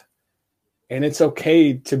stuff, and it's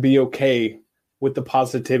okay to be okay with the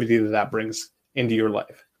positivity that brings into your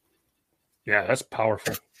life. Yeah, that's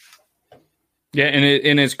powerful. Yeah,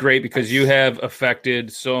 and it's great because you have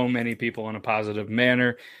affected so many people in a positive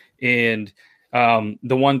manner. And the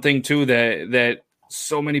one thing too that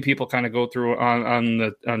so many people kind of go through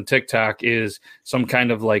on TikTok is some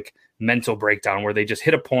kind of like mental breakdown where they just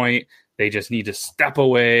hit a point. They just need to step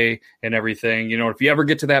away and everything. You know, if you ever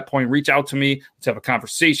get to that point, reach out to me. Let's have a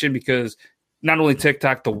conversation because not only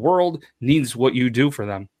TikTok, the world needs what you do for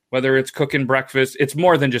them. Whether it's cooking breakfast, it's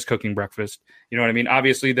more than just cooking breakfast. You know what I mean?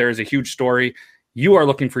 Obviously, there is a huge story. You are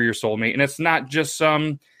looking for your soulmate, and it's not just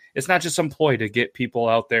it's not just some ploy to get people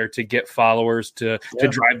out there, to get followers, to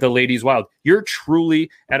drive the ladies wild. You're truly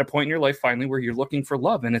at a point in your life finally where you're looking for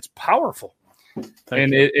love, and it's powerful.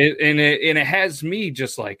 It has me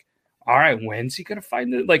just like, all right, when's he gonna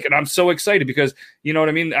find it? Like, and I'm so excited because you know what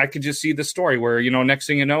I mean. I could just see the story where, you know, next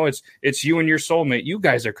thing you know, it's you and your soulmate. You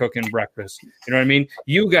guys are cooking breakfast. You know what I mean?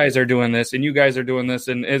 You guys are doing this, and you guys are doing this,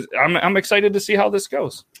 and I'm excited to see how this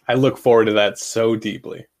goes. I look forward to that so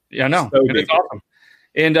deeply. Yeah, I know, and it's awesome.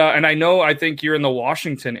 And I think you're in the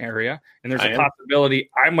Washington area, and there's a possibility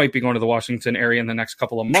I might be going to the Washington area in the next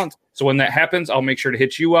couple of months. So when that happens, I'll make sure to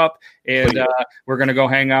hit you up, and we're going to go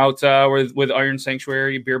hang out with Iron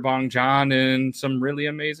Sanctuary, Beer Bong John, and some really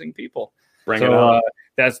amazing people. Bring it on.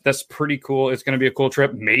 That's pretty cool. It's going to be a cool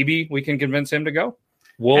trip. Maybe we can convince him to go.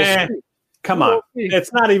 We'll see. Come on.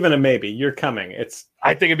 It's not even a maybe. You're coming.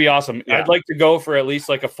 I think it'd be awesome. Yeah. I'd like to go for at least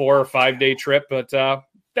like a 4 or 5 day trip, but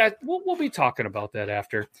that we'll be talking about that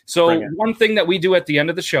after. So one thing that we do at the end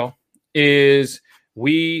of the show is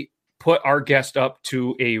we put our guest up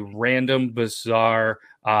to a random, bizarre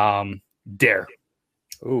dare.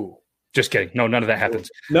 Ooh. Just kidding. No, none of that happens.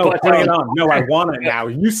 No, bring it on. No, I want it now.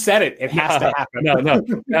 You said it. It has to happen. No.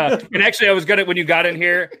 And actually, I was going to, when you got in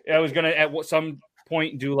here, I was going to at some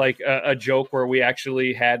point do like a joke where we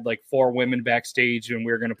actually had like 4 women backstage and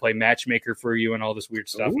we were going to play matchmaker for you and all this weird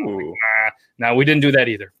stuff. Like, no, we didn't do that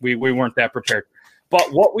either. We weren't that prepared.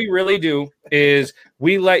 But what we really do is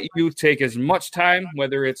we let you take as much time,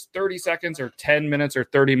 whether it's 30 seconds or 10 minutes or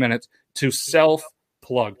 30 minutes, to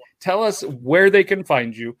self-plug. Tell us where they can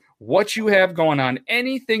find you, what you have going on,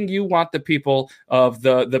 anything you want the people of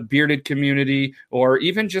the bearded community, or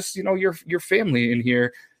even just, you know, your family in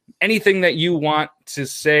here. Anything that you want to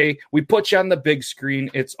say, we put you on the big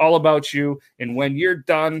screen. It's all about you. And when you're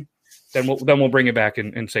done, then we'll bring it back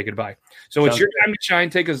and say goodbye. So it's your time to shine.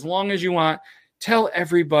 Take as long as you want. Tell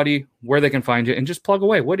everybody where they can find you and just plug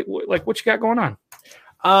away. What you got going on?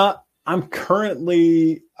 I'm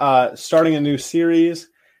currently starting a new series.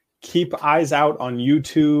 Keep eyes out on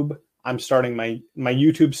YouTube. I'm starting my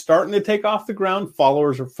YouTube starting to take off the ground.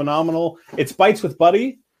 Followers are phenomenal. It's Bites with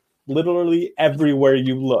Buddy. Literally everywhere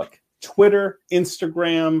you look. Twitter,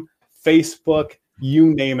 Instagram, Facebook,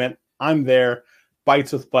 you name it. I'm there.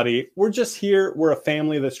 Bites with Buddy. We're just here. We're a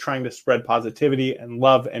family that's trying to spread positivity and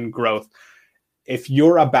love and growth. If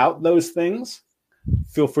you're about those things,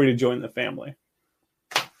 feel free to join the family.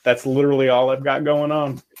 That's literally all I've got going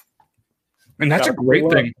on. And that's a great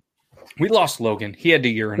thing. We lost Logan. He had to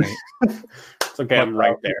urinate. It's okay. I'm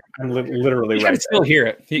right there. I'm literally right there. He can still hear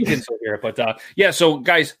it. He can still hear it. But so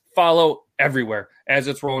guys, follow everywhere as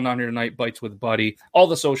it's rolling on here tonight. Bites with Buddy. All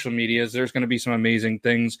the social medias. There's going to be some amazing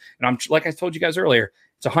things. And I'm like I told you guys earlier,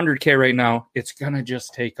 it's 100K right now. It's going to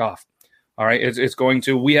just take off. All right. It's going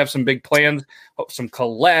to. We have some big plans, some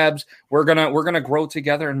collabs. We're gonna grow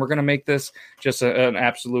together, and we're gonna make this just an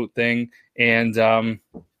absolute thing. And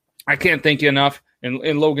I can't thank you enough.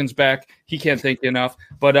 And Logan's back. He can't thank you enough.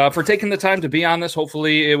 But for taking the time to be on this,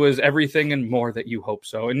 hopefully it was everything and more that you hope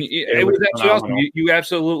so. And it was actually awesome. You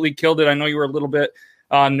absolutely killed it. I know you were a little bit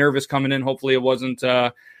nervous coming in. Hopefully it wasn't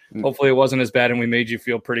as bad, and we made you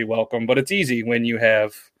feel pretty welcome. But it's easy when you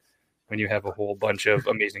have a whole bunch of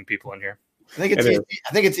amazing people in here. I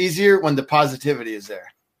think it's easier when the positivity is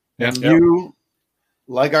there. Yeah. And you,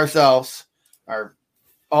 like ourselves, are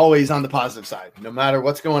always on the positive side. No matter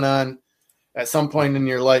what's going on, at some point in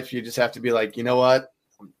your life, you just have to be like, you know what?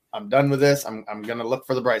 I'm done with this. I'm going to look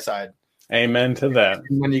for the bright side. Amen to that.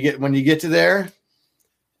 And when you get to there,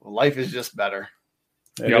 life is just better.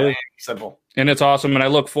 Yep. Simple. And it's awesome. And I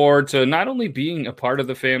look forward to not only being a part of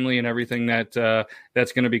the family and everything that's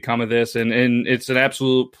going to become of this. And it's an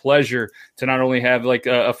absolute pleasure to not only have like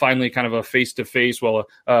a finally kind of a face-to-face,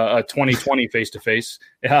 a 2020 face-to-face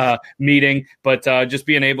meeting, but just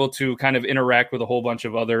being able to kind of interact with a whole bunch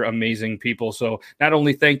of other amazing people. So not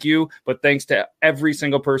only thank you, but thanks to every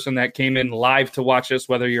single person that came in live to watch us,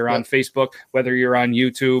 whether you're on Facebook, whether you're on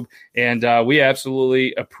YouTube. And we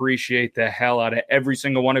absolutely appreciate the hell out of every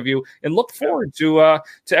single one of you, and look forward to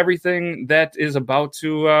everything that is about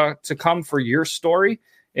to come for your story.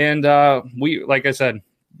 And we, like I said,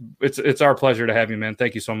 it's our pleasure to have you, man.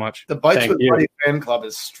 Thank you so much. The Bites with Buddy fan club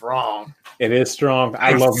is strong. It is strong.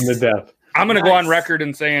 I love them to death. I'm going to go on record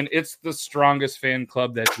and saying it's the strongest fan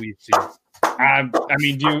club that we've seen. I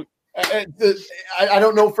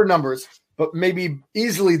don't know for numbers, but maybe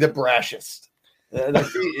easily the brashest.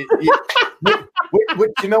 Which,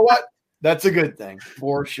 you know what? That's a good thing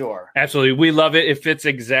for sure. Absolutely. We love it. It fits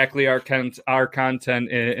exactly our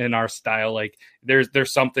content and our style. Like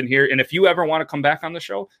there's something here. And if you ever want to come back on the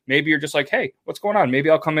show, maybe you're just like, hey, what's going on?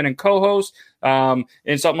 Maybe I'll come in and co-host and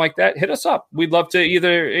something like that. Hit us up. We'd love to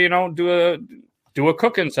either, do a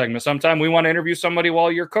cooking segment. Sometime we want to interview somebody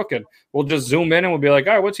while you're cooking. We'll just zoom in and we'll be like,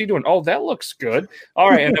 all right, what's he doing? Oh, that looks good. All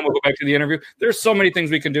right. And then we'll go back to the interview. There's so many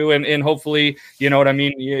things we can do. And hopefully, you know what I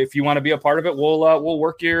mean? If you want to be a part of it, we'll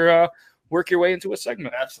work your way into a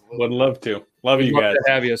segment. Absolutely. Would love to. Love you guys.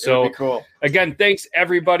 To have you. So cool. Again, thanks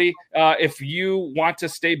everybody. If you want to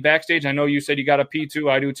stay backstage, I know you said you got a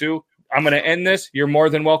P2. I do too. I'm going to end this. You're more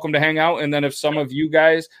than welcome to hang out. And then if some of you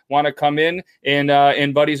guys want to come in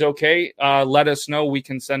and Buddy's okay, let us know. We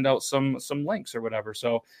can send out some links or whatever.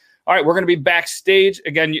 So, all right, we're going to be backstage.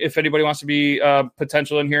 Again, if anybody wants to be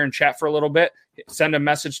potential in here and chat for a little bit, send a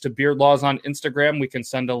message to Beard Laws on Instagram. We can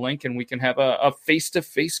send a link and we can have a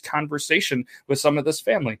face-to-face conversation with some of this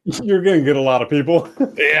family. You're going to get a lot of people.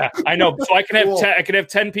 Yeah, I know. So I can have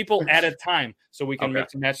 10 people at a time. So we can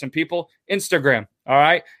mix and match some people. Instagram. All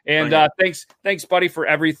right. And thanks, Buddy, for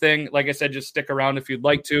everything. Like I said, just stick around if you'd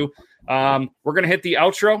like to. We're going to hit the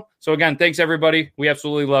outro. So again, thanks everybody. We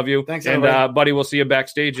absolutely love you. Thanks, and Buddy, we'll see you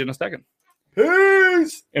backstage in a second.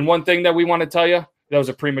 Peace. And one thing that we want to tell you, that was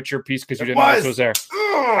a premature piece because you didn't know this was there.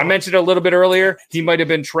 I mentioned it a little bit earlier. He might have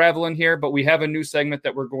been traveling here, but we have a new segment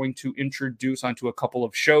that we're going to introduce onto a couple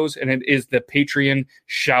of shows, and it is the Patreon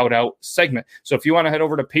shout out segment. So if you want to head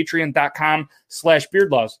over to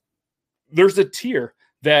patreon.com/beardlaws, there's a tier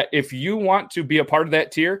that if you want to be a part of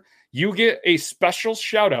that tier, you get a special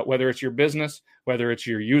shout out, whether it's your business, whether it's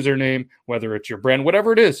your username, whether it's your brand,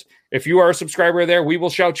 whatever it is. If you are a subscriber there, we will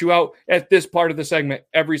shout you out at this part of the segment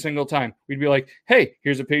every single time. We'd be like, hey,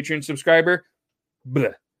 here's a Patreon subscriber.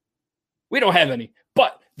 Blah. We don't have any,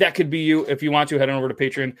 but that could be you. If you want to, head on over to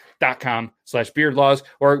patreon.com/beardlaws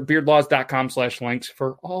or beardlaws.com/links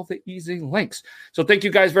for all the easy links. So thank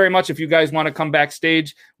you guys very much. If you guys want to come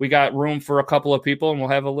backstage, we got room for a couple of people and we'll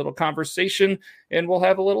have a little conversation and we'll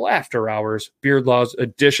have a little after hours Beard Laws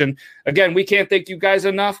edition. Again, we can't thank you guys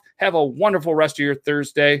enough. Have a wonderful rest of your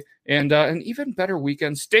Thursday and an even better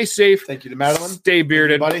weekend. Stay safe. Thank you to Madeline. Stay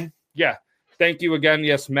bearded. Buddy. Yeah. Thank you again.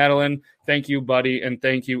 Yes, Madeline. Thank you, Buddy. And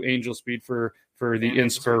thank you, Angel Speed, for the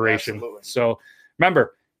inspiration. Absolutely. So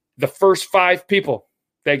remember, the first 5 people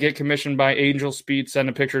that get commissioned by Angel Speed, send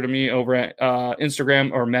a picture to me over at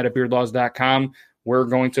Instagram or matt@beardlaws.com. We're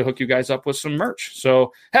going to hook you guys up with some merch.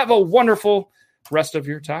 So have a wonderful rest of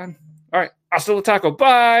your time. All right. Hasta la taco.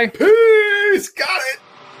 Bye. Peace. Got it.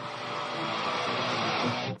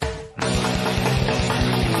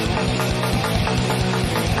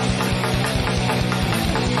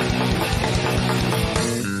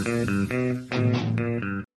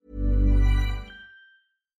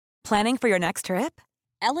 Planning for your next trip?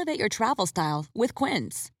 Elevate your travel style with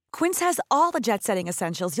Quince. Quince has all the jet-setting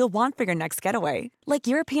essentials you'll want for your next getaway, like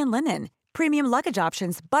European linen, premium luggage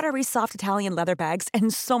options, buttery soft Italian leather bags,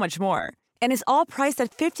 and so much more. And is all priced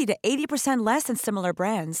at 50 to 80% less than similar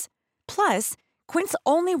brands. Plus, Quince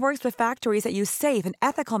only works with factories that use safe and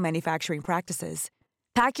ethical manufacturing practices.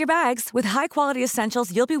 Pack your bags with high-quality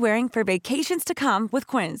essentials you'll be wearing for vacations to come with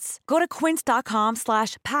Quince. Go to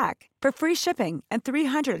quince.com/pack for free shipping and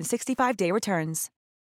 365-day returns.